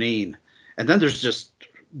to Janine, and then there's just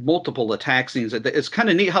multiple attack scenes. It's kind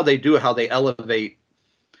of neat how they do it, how they elevate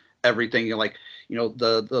everything.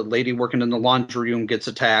 The lady working in the laundry room gets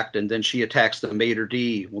attacked, and then she attacks the maitre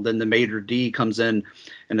d'. Well, then the maitre d' comes in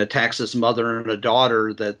and attacks this mother and a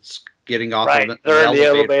daughter that's getting off of they're in the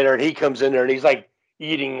elevator, and he comes in there, and he's like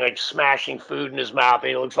eating, like smashing food in his mouth, and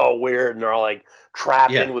he looks all weird, and they're all like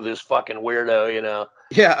trapped in with this fucking weirdo,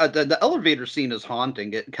 Yeah, the elevator scene is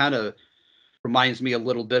haunting. It kind of reminds me a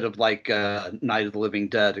little bit of like Night of the Living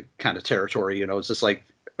Dead kind of territory. It's just like,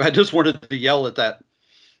 I just wanted to yell at that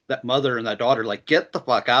mother and that daughter, like, get the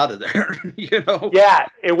fuck out of there. Yeah,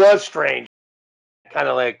 it was strange, kind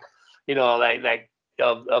of like like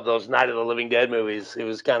of those Night of the Living Dead movies. It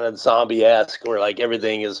was kind of zombie-esque, where like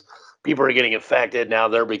everything is, people are getting infected, now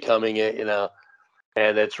they're becoming it, and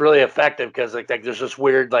it's really effective because like there's this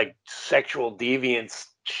weird like sexual deviance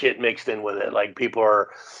shit mixed in with it. Like people are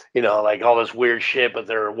like all this weird shit, but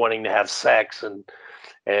they're wanting to have sex,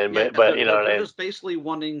 but they're just basically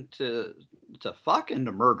wanting to fuck and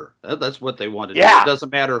to murder. That's what they want to do. Yeah. It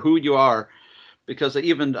doesn't matter who you are, because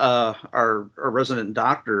even our resident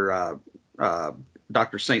doctor,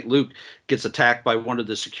 Dr. St. Luke, gets attacked by one of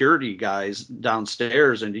the security guys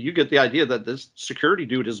downstairs, and you get the idea that this security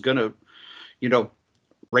dude is gonna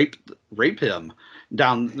rape him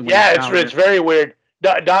down. Yeah, it's very weird.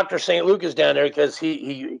 Dr. St. Luke is down there because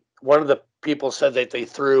he one of the people said that they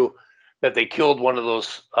killed one of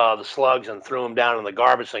those the slugs and threw him down in the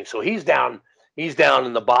garbage thing. So he's down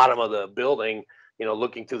in the bottom of the building,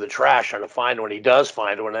 looking through the trash trying to find one. He does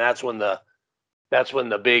find one, and that's when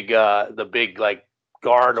the big like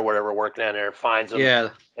guard or whatever working down there finds him. Yeah.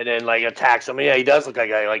 And then like attacks him. Yeah, he does look like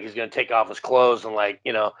a guy, like he's gonna take off his clothes and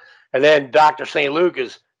and then Dr. St. Luke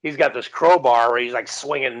he's got this crowbar where he's like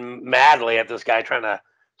swinging madly at this guy trying to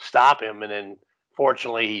stop him, and then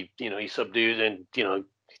fortunately he subdues and he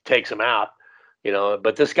takes him out.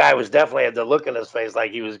 But this guy was definitely had the look in his face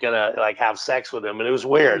like he was gonna like have sex with him, and it was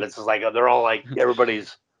weird. It's just like they're all like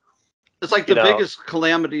everybody's. It's like the biggest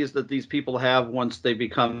calamities that these people have once they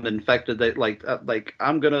become infected. They like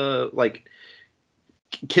I'm gonna like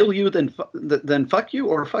kill you, then fuck you,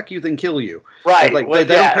 or fuck you, then kill you. Right. Like they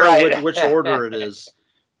don't care which order it is,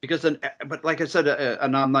 because then. But like I said,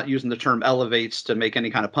 and I'm not using the term elevates to make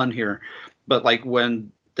any kind of pun here, but like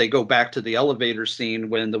when they go back to the elevator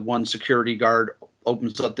scene, when the one security guard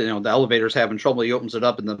opens up, the elevator's having trouble. He opens it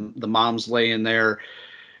up, and the mom's laying there.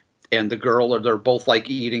 And the girl, or they're both like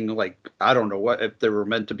eating, like, I don't know if they were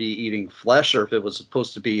meant to be eating flesh or if it was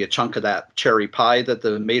supposed to be a chunk of that cherry pie that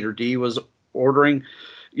the maitre d' was ordering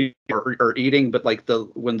or eating. But like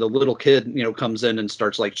when the little kid, comes in and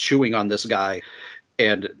starts like chewing on this guy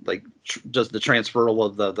and like does the transferal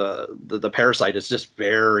of the parasite, is just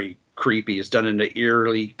very creepy. It's done in an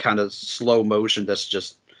eerily kind of slow motion that's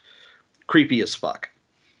just creepy as fuck.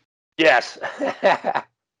 Yes.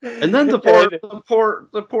 And then the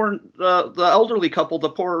elderly couple, the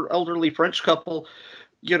poor elderly French couple,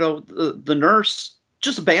 the nurse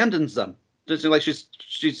just abandons them. Just like she's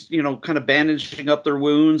kind of bandaging up their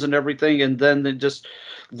wounds and everything, and then it just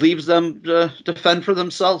leaves them to fend for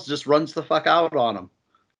themselves. Just runs the fuck out on them.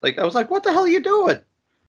 Like I was like, what the hell are you doing?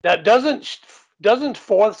 Now doesn't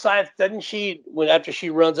Forsyth, doesn't she, after she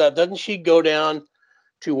runs out, doesn't she go down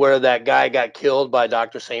to where that guy got killed by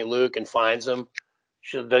Dr. St. Luke and finds him?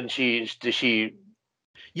 Does she?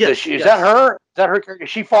 Yes. Is that her? Is that her character?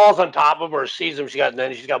 She falls on top of him or sees him. She's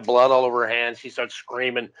got blood all over her hands. She starts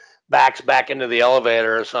screaming, backs back into the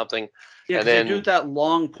elevator or something. Yeah, and then they do that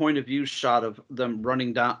long point of view shot of them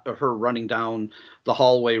running down, or her running down the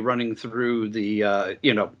hallway, running through the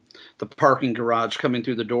the parking garage, coming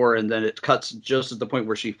through the door, and then it cuts just at the point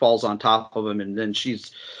where she falls on top of him, and then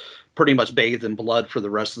she's pretty much bathed in blood for the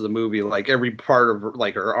rest of the movie. Like every part of her,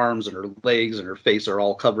 like her arms and her legs and her face are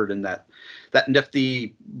all covered in that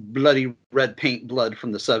nifty bloody red paint blood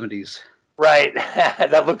from the 70s. Right.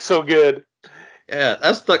 That looks so good. Yeah,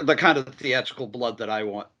 that's the kind of theatrical blood that I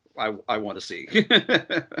want to see.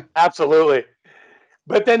 Absolutely.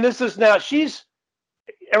 But then this is now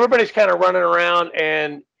everybody's kind of running around,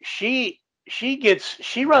 and she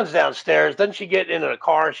runs downstairs. Doesn't she get in a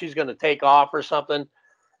car? She's going to take off or something.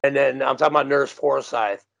 And then I'm talking about Nurse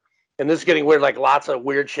Forsyth. And this is getting weird, like lots of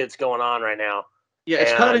weird shit's going on right now. Yeah,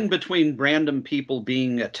 it's cutting between random people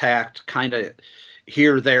being attacked kind of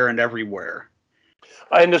here, there, and everywhere.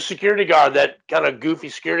 And the security guard, that kind of goofy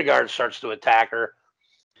security guard, starts to attack her.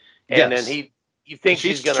 And then he thinks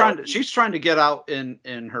she's trying to get out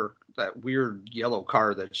in her that weird yellow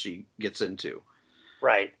car that she gets into.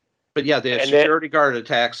 Right. But yeah, the security guard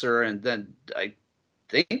attacks her, and then I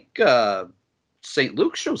think St.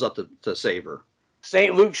 Luke shows up to save her.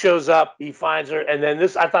 St. Luke shows up, he finds her, and then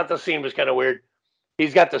I thought the scene was kind of weird.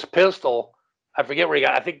 He's got this pistol. I forget where he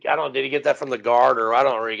got. Did he get that from the guard, or I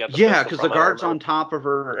don't know where he got the pistol from. Yeah, because the guard's on top of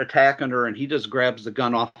her, attacking her, and he just grabs the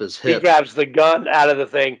gun off his hip. He grabs the gun out of the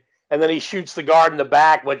thing, and then he shoots the guard in the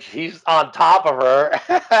back, which he's on top of her.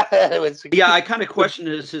 Yeah, I kind of question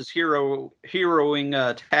his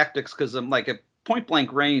heroing tactics, because I'm like at point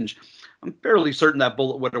blank range, I'm fairly certain that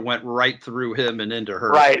bullet would have went right through him and into her.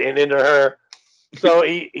 Right, and into her. So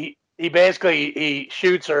he basically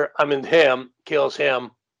shoots her. Him kills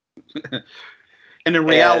him. And in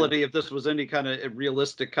reality, if this was any kind of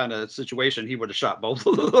realistic kind of situation, he would have shot both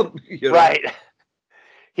of them. Right.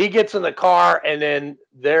 He gets in the car, and then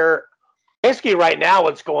they're basically right now.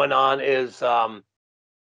 What's going on is when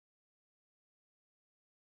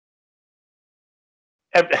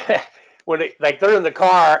they're in the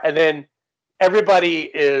car, and then everybody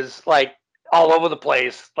is like all over the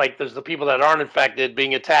place. Like there's the people that aren't infected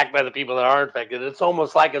being attacked by the people that are infected. It's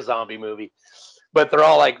almost like a zombie movie, but they're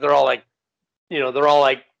all like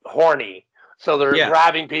horny. So they're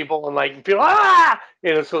grabbing people and like people,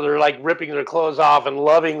 so they're like ripping their clothes off and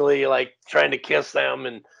lovingly like trying to kiss them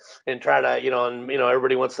and try to,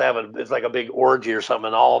 everybody wants to have it's like a big orgy or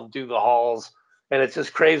something, all through the halls. And it's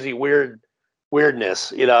just crazy, weird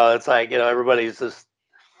weirdness. You know, it's like, you know, everybody's just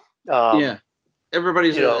yeah,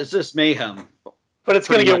 everybody's you know, it's just mayhem. but it's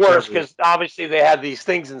going to pretty get much worse everywhere. because obviously they have these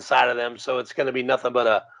things inside of them, so it's going to be nothing but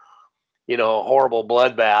a, you know, horrible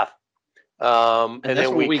bloodbath. And And that's then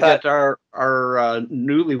when we we cut. get our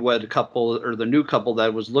newlywed couple, or the new couple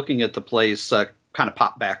that was looking at the place, kind of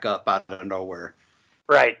pop back up out of nowhere.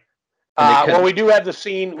 Right. And they Well, couldn't. we do have the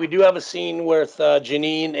scene. We do have a scene with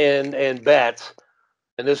Janine and Bets,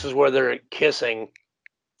 and this is where they're kissing.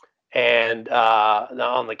 And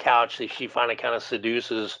on the couch, she finally kind of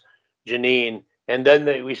seduces Janine, and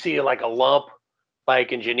then we see like a lump,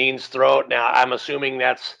 like in Janine's throat. Now I'm assuming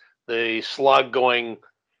that's the slug going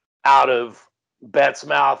out of Bet's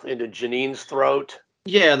mouth into Janine's throat.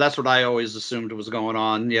 Yeah, that's what I always assumed was going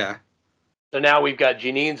on. Yeah. So now we've got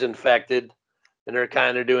Janine's infected, and they're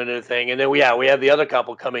kind of doing their thing. And then we have the other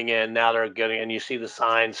couple coming in. Now they're getting, and you see the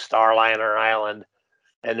sign Starliner Island,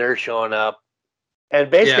 and they're showing up.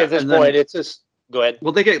 And basically Yeah, at this and then- point, it's just go ahead.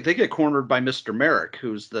 Well, they get cornered by Mr. Merrick,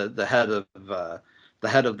 who's the head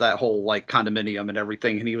of that whole like condominium and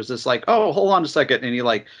everything. And he was just like, "Oh, hold on a second," and he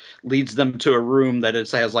like leads them to a room that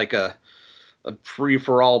has like a free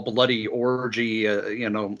for all bloody orgy,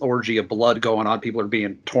 orgy of blood going on. People are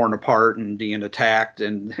being torn apart and being attacked,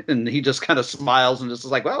 and he just kind of smiles and just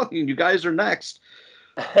is like, "Well, you guys are next."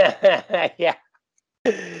 Yeah.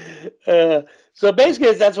 So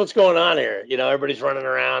basically, that's what's going on here. You know, everybody's running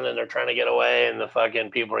around and they're trying to get away, and the fucking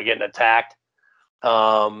people are getting attacked. We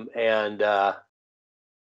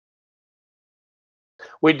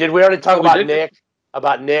already talk about Nick?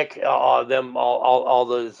 About Nick, them all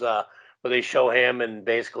those where they show him, and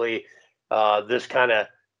basically this kind of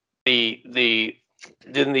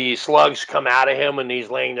didn't the slugs come out of him and he's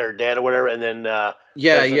laying there dead or whatever, and then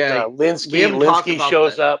Linsky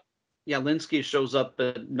shows up. Yeah, Linsky shows up,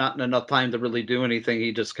 but not in enough time to really do anything.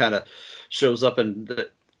 He just kind of shows up, and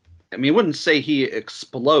I mean, I wouldn't say he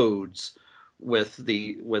explodes with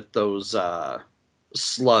those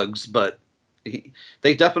slugs, but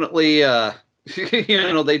they definitely,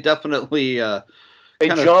 they definitely they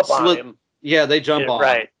jump on him. Yeah, they jump on him.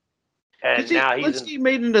 Right. And now Linsky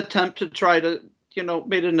made an attempt to try to,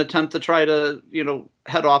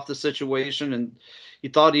 head off the situation, and he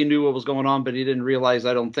thought he knew what was going on, but he didn't realize,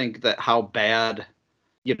 I don't think, that how bad,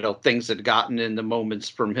 things had gotten in the moments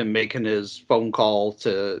from him making his phone call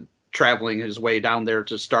to traveling his way down there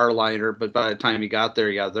to Starliner. But by the time he got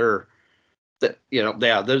there, there's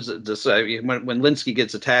this, when Linsky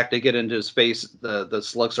gets attacked, they get into his face, the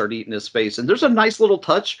slugs start eating his face. And there's a nice little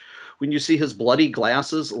touch when you see his bloody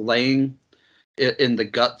glasses laying in the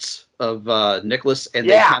guts of Nicholas, and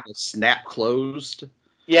they kind of snap closed.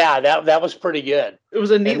 Yeah, that was pretty good. It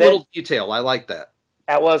was a neat little detail. I like that.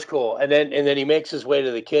 That was cool. And then he makes his way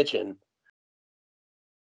to the kitchen.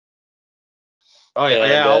 Oh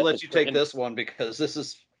yeah, I'll let you take this one because this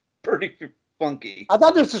is pretty funky. I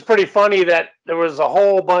thought this was pretty funny that there was a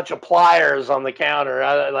whole bunch of pliers on the counter.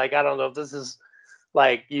 I don't know if this is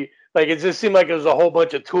it just seemed like there was a whole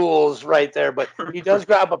bunch of tools right there, but he does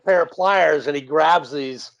grab a pair of pliers and he grabs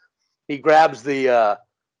the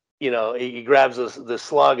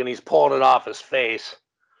slug and he's pulling it off his face.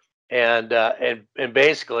 And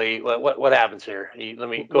basically what happens here?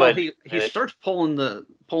 Go ahead. He starts pulling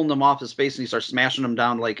them off his face, and he starts smashing them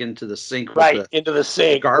down like into the sink. Right, into the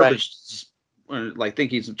sink. Garbage. Right. I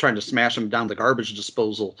think he's trying to smash them down the garbage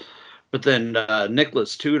disposal. But then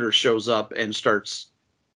Nicholas Tudor shows up and starts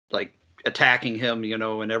like attacking him,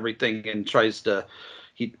 and everything, and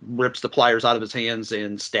he rips the pliers out of his hands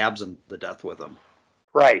and stabs him to death with them.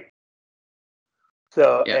 Right.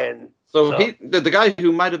 So the guy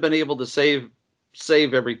who might have been able to save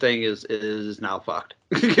everything is now fucked.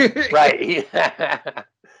 Right.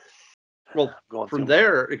 Well, from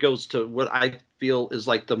there it goes to what I feel is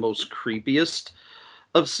like the most creepiest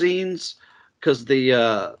of scenes, because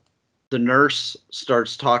the nurse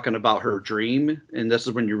starts talking about her dream, and this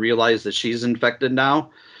is when you realize that she's infected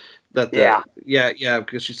now. Because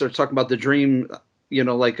she starts talking about the dream,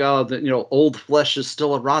 old flesh is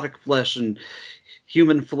still erotic flesh, and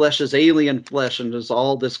human flesh is alien flesh, and there's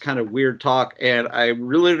all this kind of weird talk. And I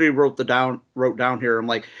really wrote down here, I'm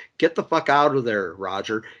like, get the fuck out of there,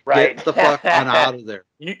 Roger. Right. Get the fuck on out of there.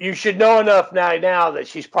 You should know enough now that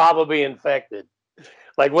she's probably infected.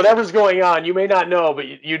 Like, whatever's going on, you may not know,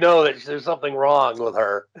 but you know that there's something wrong with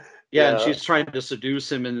her. Yeah, and she's trying to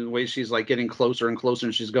seduce him in the way she's like getting closer and closer,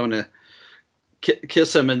 and she's going to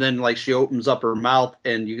kiss him, and then like she opens up her mouth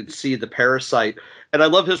and you can see the parasite. And I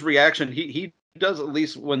love his reaction. He does, at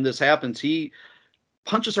least when this happens, he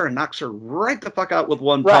punches her and knocks her right the fuck out with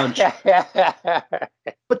one Right. punch.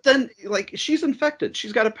 But then, like, she's infected.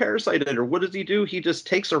 She's got a parasite in her. What does he do? He just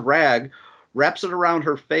takes a rag, wraps it around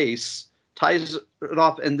her face, ties it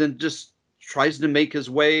off, and then just tries to make his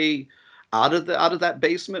way out of that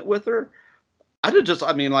basement with her. I'd have just,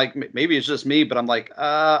 I mean, like, maybe it's just me, but I'm like,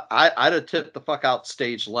 I'd have tipped the fuck out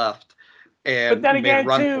stage left. And but then again,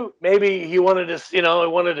 too, maybe he wanted to, he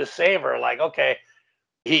wanted to save her. Like, okay,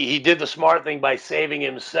 he did the smart thing by saving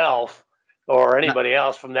himself or anybody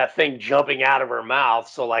else from that thing jumping out of her mouth.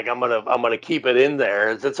 So, like, I'm gonna keep it in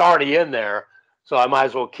there. It's already in there, so I might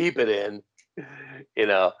as well keep it in,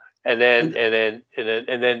 And then,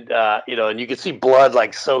 and you can see blood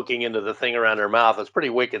like soaking into the thing around her mouth. It's pretty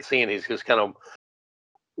wicked scene. He's just kind of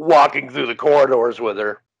walking through the corridors with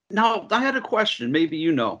her. Now, I had a question. Maybe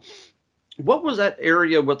you know. What was that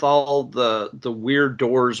area with all the weird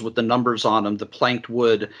doors with the numbers on them, the planked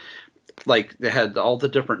wood, like they had all the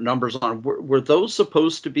different numbers on them? Were those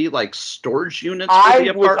supposed to be like storage units for the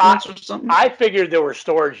apartments or something? I figured there were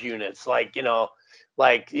storage units, like,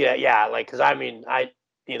 like because I mean, I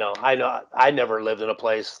know I never lived in a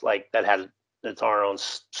place like that had its own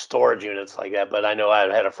storage units like that, but I know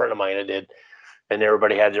I had a friend of mine that did, and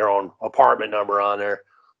everybody had their own apartment number on there.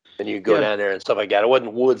 And you go down there and stuff like that. It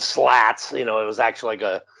wasn't wood slats, it was actually like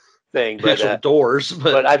a thing. But actual doors.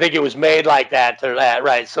 But I think it was made like that to that,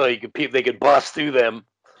 right? So they could bust through them.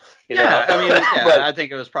 I mean, I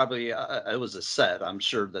think it was probably it was a set. I'm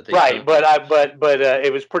sure that they but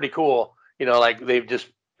it was pretty cool. Like it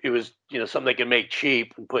was something they could make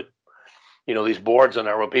cheap and put these boards on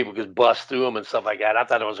there where people could bust through them and stuff like that. I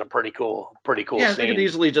thought it was a pretty cool Yeah, scene. They could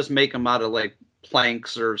easily just make them out of like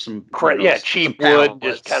planks or some cheap wood,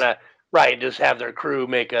 just kind of just have their crew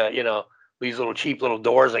make these little cheap little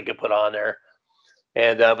doors they could put on there.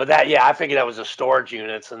 And but that I figured that was the storage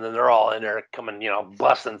units, and then they're all in there coming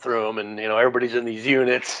busting through them, and everybody's in these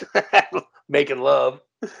units making love.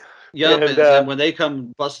 Yeah, and when they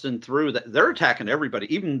come busting through, they're attacking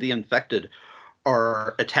everybody. Even the infected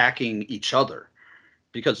are attacking each other.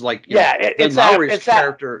 Because, like, Lowry's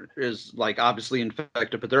character is, like, obviously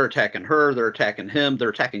infected, but they're attacking her, they're attacking him, they're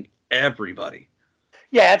attacking everybody.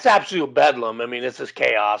 Yeah, it's absolute bedlam. I mean, it's just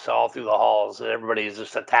chaos all through the halls. Everybody is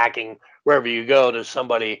just attacking wherever you go. There's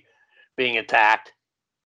somebody being attacked.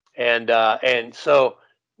 And so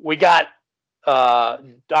we got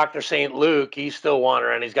Dr. St. Luke. He's still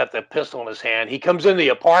wandering. He's got the pistol in his hand. He comes in the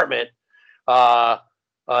apartment,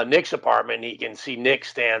 Nick's apartment, and he can see Nick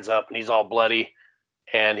stands up, and he's all bloody.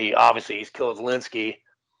 And he's killed Linsky,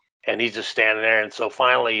 and he's just standing there. And so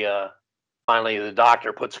finally the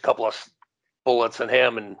doctor puts a couple of bullets in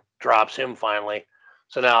him and drops him finally.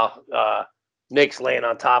 So now Nick's laying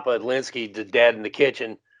on top of Linsky, dead in the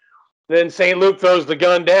kitchen. Then St. Luke throws the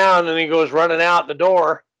gun down, and he goes running out the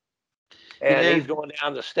door, and he's going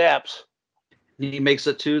down the steps. He makes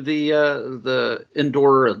it to the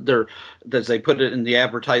indoor, as they put it in the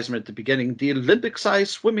advertisement at the beginning, the Olympic-sized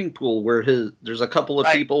swimming pool, where there's a couple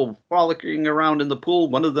of people frolicking around in the pool.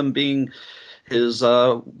 One of them being his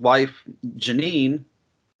wife Janine,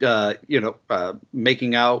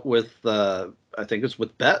 making out with I think it's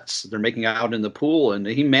with Betts. They're making out in the pool, and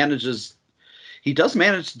he does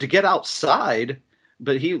manage to get outside,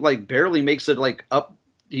 but he like barely makes it like up.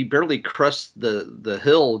 He barely crests the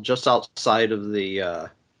hill just outside of the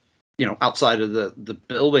outside of the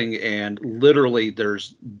building, and literally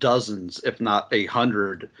there's dozens, if not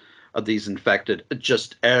 100, of these infected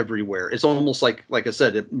just everywhere. It's almost like I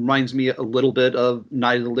said, it reminds me a little bit of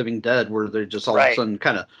Night of the Living Dead, where they just all of a sudden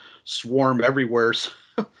kind of swarm everywhere. So,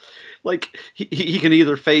 like he can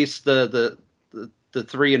either face the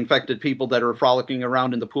 3 infected people that are frolicking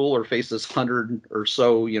around in the pool, or face this 100 or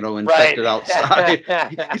so, infected outside.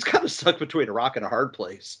 He's kind of stuck between a rock and a hard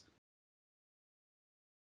place.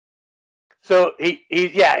 So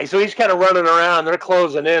he's kind of running around. They're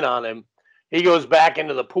closing in on him. He goes back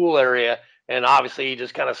into the pool area, and obviously he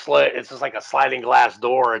just kind of it's just like a sliding glass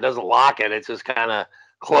door. It doesn't lock it. It's just kind of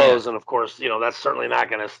closed. And of course, that's certainly not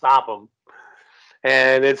going to stop him.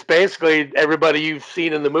 And it's basically everybody you've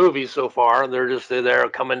seen in the movies so far, and they're there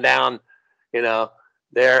coming down,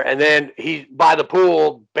 there. And then he, by the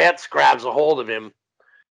pool, Betts grabs a hold of him,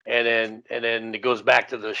 and then it goes back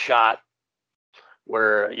to the shot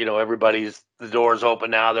where the door's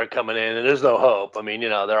open now. They're coming in, and there's no hope. I mean,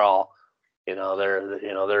 they're all,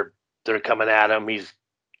 they're coming at him. He's,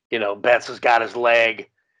 Betts has got his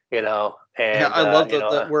leg, And I love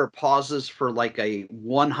that where it pauses for like a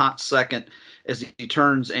one hot second as he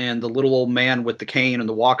turns, and the little old man with the cane and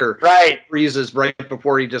the walker freezes right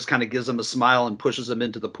before he just kind of gives him a smile and pushes him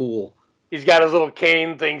into the pool. He's got his little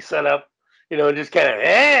cane thing set up, just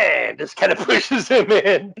kind of pushes him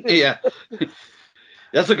in. Yeah.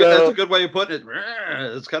 That's a good way of putting it.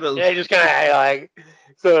 It's kind of just kind of like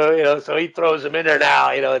so he throws him in there now.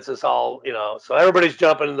 It's just all so everybody's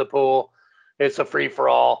jumping in the pool. It's a free for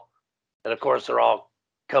all, and of course they're all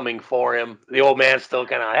coming for him. The old man's still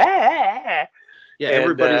kind of yeah.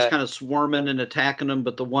 Everybody's kind of swarming and attacking him,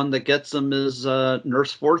 but the one that gets him is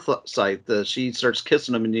Nurse Forsyth. She starts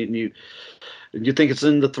kissing him, and you think it's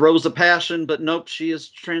in the throes of passion, but nope, she is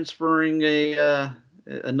transferring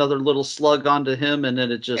another little slug onto him, and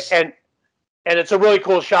then it just and it's a really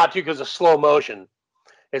cool shot too because of slow motion.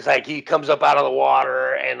 It's like he comes up out of the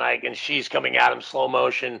water and she's coming at him slow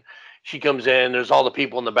motion. She comes in. There's all the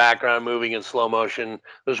people in the background moving in slow motion.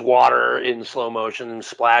 There's water in slow motion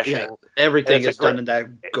splashing. Yeah, everything is done in that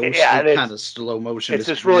ghostly kind of slow motion. It's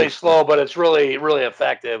just really slow, but it's really, really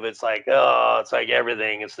effective. It's like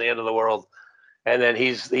everything. It's the end of the world. And then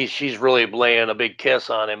she's really laying a big kiss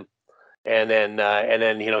on him. And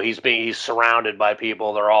then he's surrounded by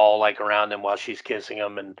people. They're all like around him while she's kissing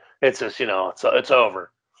him, and it's just it's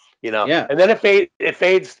over, Yeah. And then it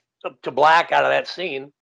fades to black out of that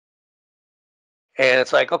scene, and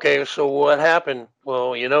it's like, okay, so what happened?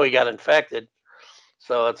 Well, he got infected,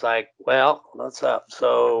 so it's like, well, what's up?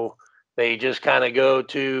 So they just kind of go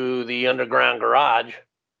to the underground garage.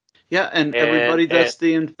 Yeah, and everybody that's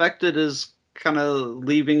the infected is kind of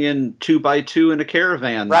leaving in 2x2 in a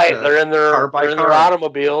caravan. Right, they're in their car.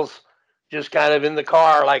 automobiles, just kind of in the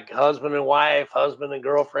car, like husband and wife, husband and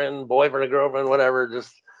girlfriend, boyfriend and girlfriend, whatever.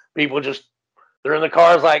 Just people, they're in the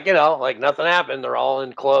cars, like like nothing happened. They're all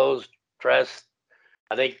in clothes, dressed.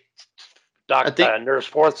 I think Nurse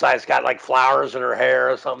Forsyth's got like flowers in her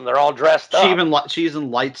hair or something. They're all dressed up. She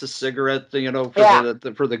even lights a cigarette,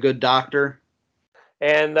 for the good doctor.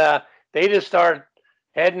 And they just start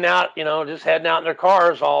heading out, just heading out in their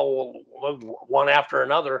cars, all one after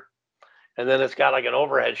another. And then it's got like an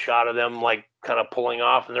overhead shot of them like kind of pulling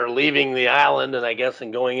off, and they're leaving the island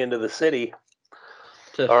and going into the city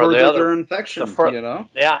to further their infection.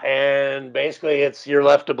 Yeah, and basically you're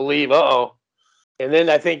left to believe, and then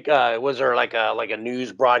I think was there like a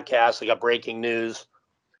news broadcast, like a breaking news,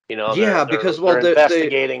 because they're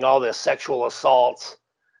investigating all the sexual assaults,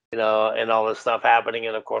 and all this stuff happening,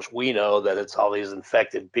 and of course we know that it's all these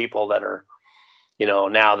infected people that are,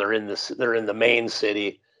 now they're in the main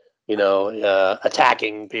city,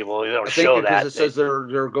 attacking people. They don't show that because it says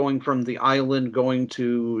they're going from the island going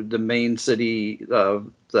to the main city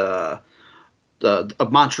of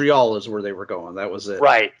Montreal is where they were going. That was it,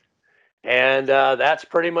 right? And that's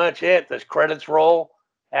pretty much it. The credits roll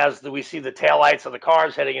as we see the taillights of the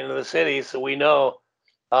cars heading into the city, so we know.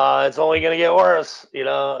 It's only going to get worse,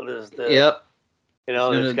 There's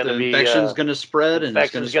there's going to be infection's going to spread, and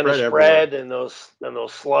infection's going to spread, and those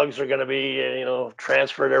slugs are going to be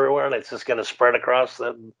transferred everywhere, and it's just going to spread across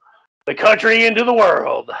the country into the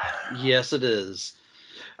world. Yes, it is.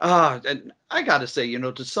 And I got to say,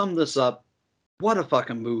 to sum this up, what a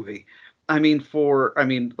fucking movie. Like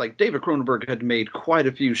David Cronenberg had made quite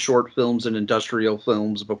a few short films and industrial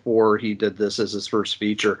films before he did this as his first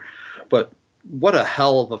feature, but what a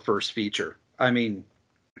hell of a first feature.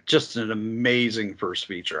 Just an amazing first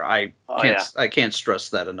feature. I can't stress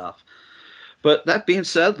that enough. But that being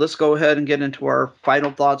said, let's go ahead and get into our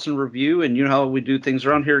final thoughts and review. And you know how we do things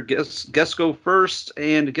around here. Guests go first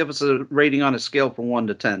and give us a rating on a scale from 1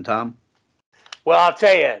 to 10, Tom. Well, I'll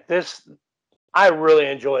tell you, I really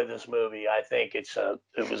enjoyed this movie. I think it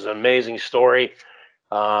was an amazing story.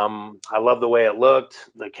 I love the way it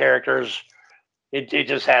looked, the characters. It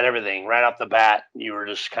just had everything right off the bat. You were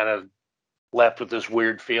just kind of left with this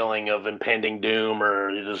weird feeling of impending doom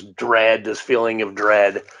or just dread, this feeling of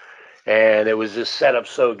dread. And it was just set up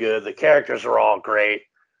so good. The characters are all great.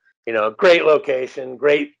 Great location,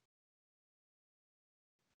 great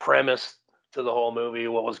premise to the whole movie,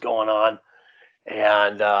 what was going on.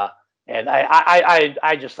 And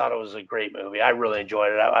I just thought it was a great movie. I really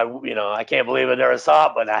enjoyed it. I can't believe I never saw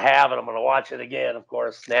it, but I have, and I'm going to watch it again, of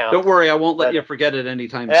course, now. Don't worry, I won't let you forget it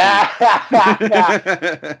anytime soon.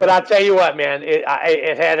 But I'll tell you what, man,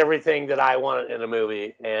 it had everything that I wanted in a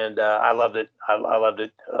movie, and I loved it. I loved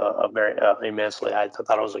it very immensely. I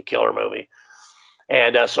thought it was a killer movie,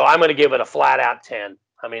 and so I'm going to give it a flat out 10.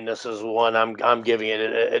 This is one I'm giving it.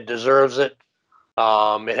 It deserves it.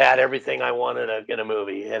 It had everything I wanted in a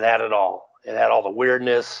movie. It had it all. It had all the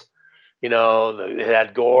weirdness, it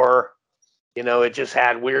had gore, it just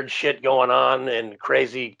had weird shit going on and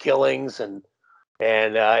crazy killings. And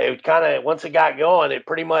it kind of, once it got going, it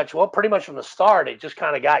pretty much from the start, it just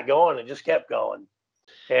kind of got going and just kept going.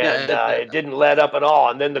 And it didn't let up at all.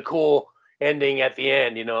 And then the cool ending at the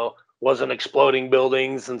end, wasn't exploding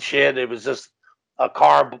buildings and shit. It was just a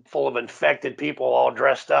car full of infected people all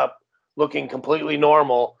dressed up, looking completely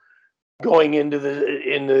normal, going into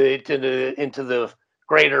the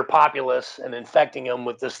greater populace and infecting them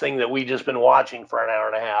with this thing that we just been watching for an hour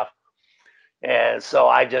and a half. And so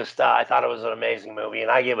I just I thought it was an amazing movie,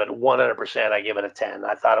 and I give it 100%. I give it a 10.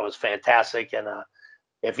 I thought it was fantastic, and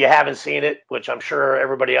if you haven't seen it, which I'm sure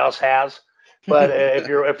everybody else has, but if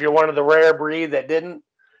you're one of the rare breed that didn't,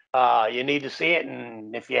 you need to see it.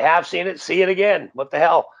 And if you have seen it, see it again. What the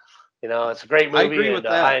hell? It's a great movie, I agree with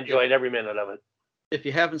that. I enjoyed every minute of it. If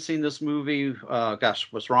you haven't seen this movie, gosh,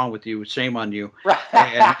 what's wrong with you? Shame on you.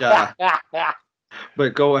 And,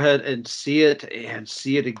 but go ahead and see it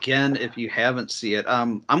again if you haven't seen it.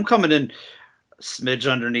 I'm coming in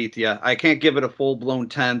smidge underneath you. I can't give it a full-blown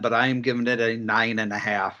 10, but I am giving it a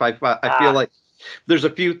 9.5. I feel like there's a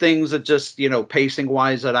few things that just,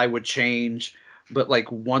 pacing-wise that I would change, but like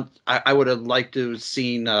I would have liked to have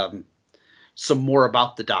seen some more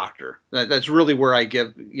about the Doctor. That's really where I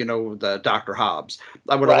give, the Dr. Hobbs.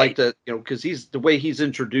 I would have liked to, because the way he's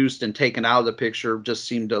introduced and taken out of the picture just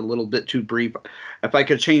seemed a little bit too brief. If I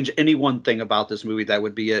could change any one thing about this movie, that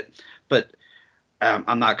would be it. But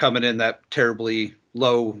I'm not coming in that terribly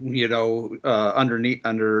low,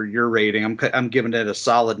 under your rating. I'm giving it a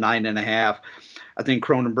solid 9.5. I think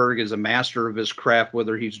Cronenberg is a master of his craft,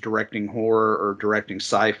 whether he's directing horror or directing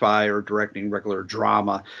sci-fi or directing regular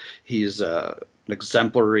drama. He's an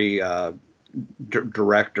exemplary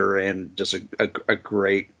director and just a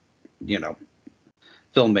great,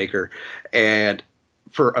 filmmaker. And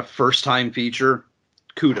for a first-time feature,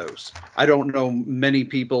 kudos. I don't know many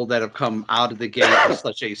people that have come out of the gate with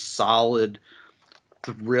such a solid,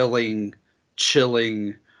 thrilling,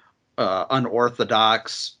 chilling,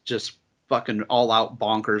 unorthodox, just fucking all out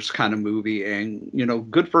bonkers kind of movie. And,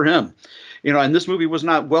 good for him. And this movie was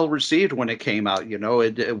not well received when it came out.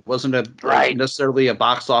 It wasn't necessarily a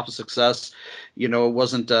box office success. It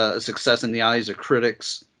wasn't a success in the eyes of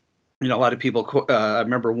critics. A lot of people, I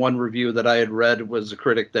remember one review that I had read was a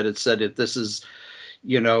critic that had said, if this is,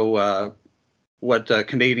 what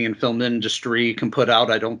Canadian film industry can put out,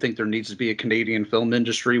 I don't think there needs to be a Canadian film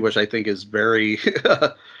industry, which I think is very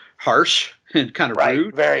harsh and kind of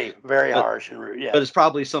rude. Very, very harsh and rude. Yeah. But it's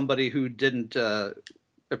probably somebody who didn't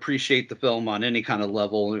appreciate the film on any kind of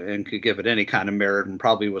level and could give it any kind of merit, and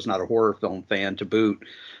probably was not a horror film fan to boot.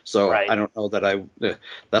 So I don't know that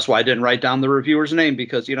that's why I didn't write down the reviewer's name,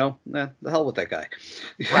 because, the hell with that guy.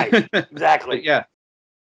 Right. Exactly. Yeah.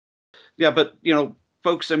 But,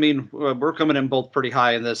 folks, I mean, we're coming in both pretty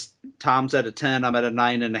high in this. Tom's at a 10, I'm at a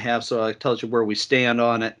 9.5, so it tells you where we stand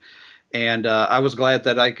on it. And I was glad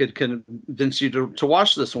that I could convince you to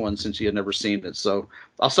watch this one, since you had never seen it. So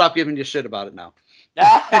I'll stop giving you shit about it now.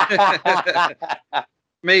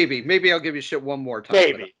 Maybe I'll give you shit one more time.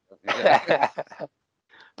 Maybe.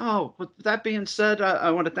 Oh, with that being said, I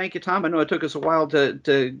want to thank you, Tom. I know it took us a while to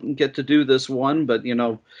get to do this one, but,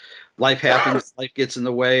 life happens, life gets in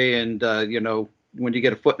the way, and, when you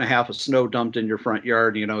get 1.5 feet of snow dumped in your front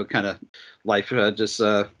yard, kind of life just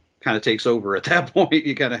kind of takes over at that point.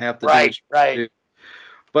 You kind of have to do.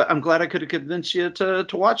 But I'm glad I could have convinced you to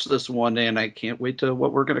watch this one, and I can't wait to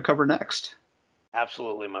what we're going to cover next.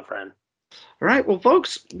 Absolutely, my friend. All right, well,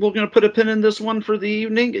 folks, we're going to put a pin in this one for the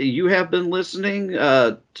evening. You have been listening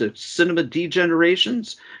to Cinema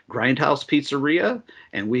Degenerations, Grindhouse Pizzeria,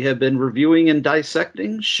 and we have been reviewing and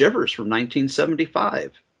dissecting Shivers from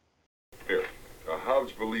 1975. Here,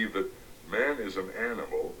 Hobbes believed that man is an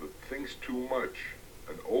animal that thinks too much,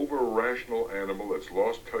 an over-rational animal that's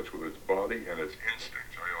lost touch with its body and its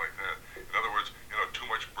instincts. How do you like that? In other words, too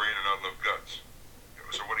much brain and not enough guts.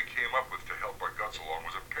 So what he came up with to help our guts along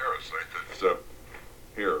was a parasite that's, a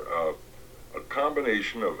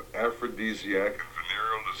combination of aphrodisiac and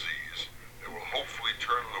venereal disease that will hopefully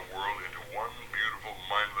turn the world into one beautiful,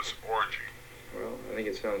 mindless orgy. Well, I think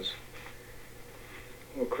it sounds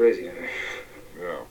a little crazy to me. Yeah.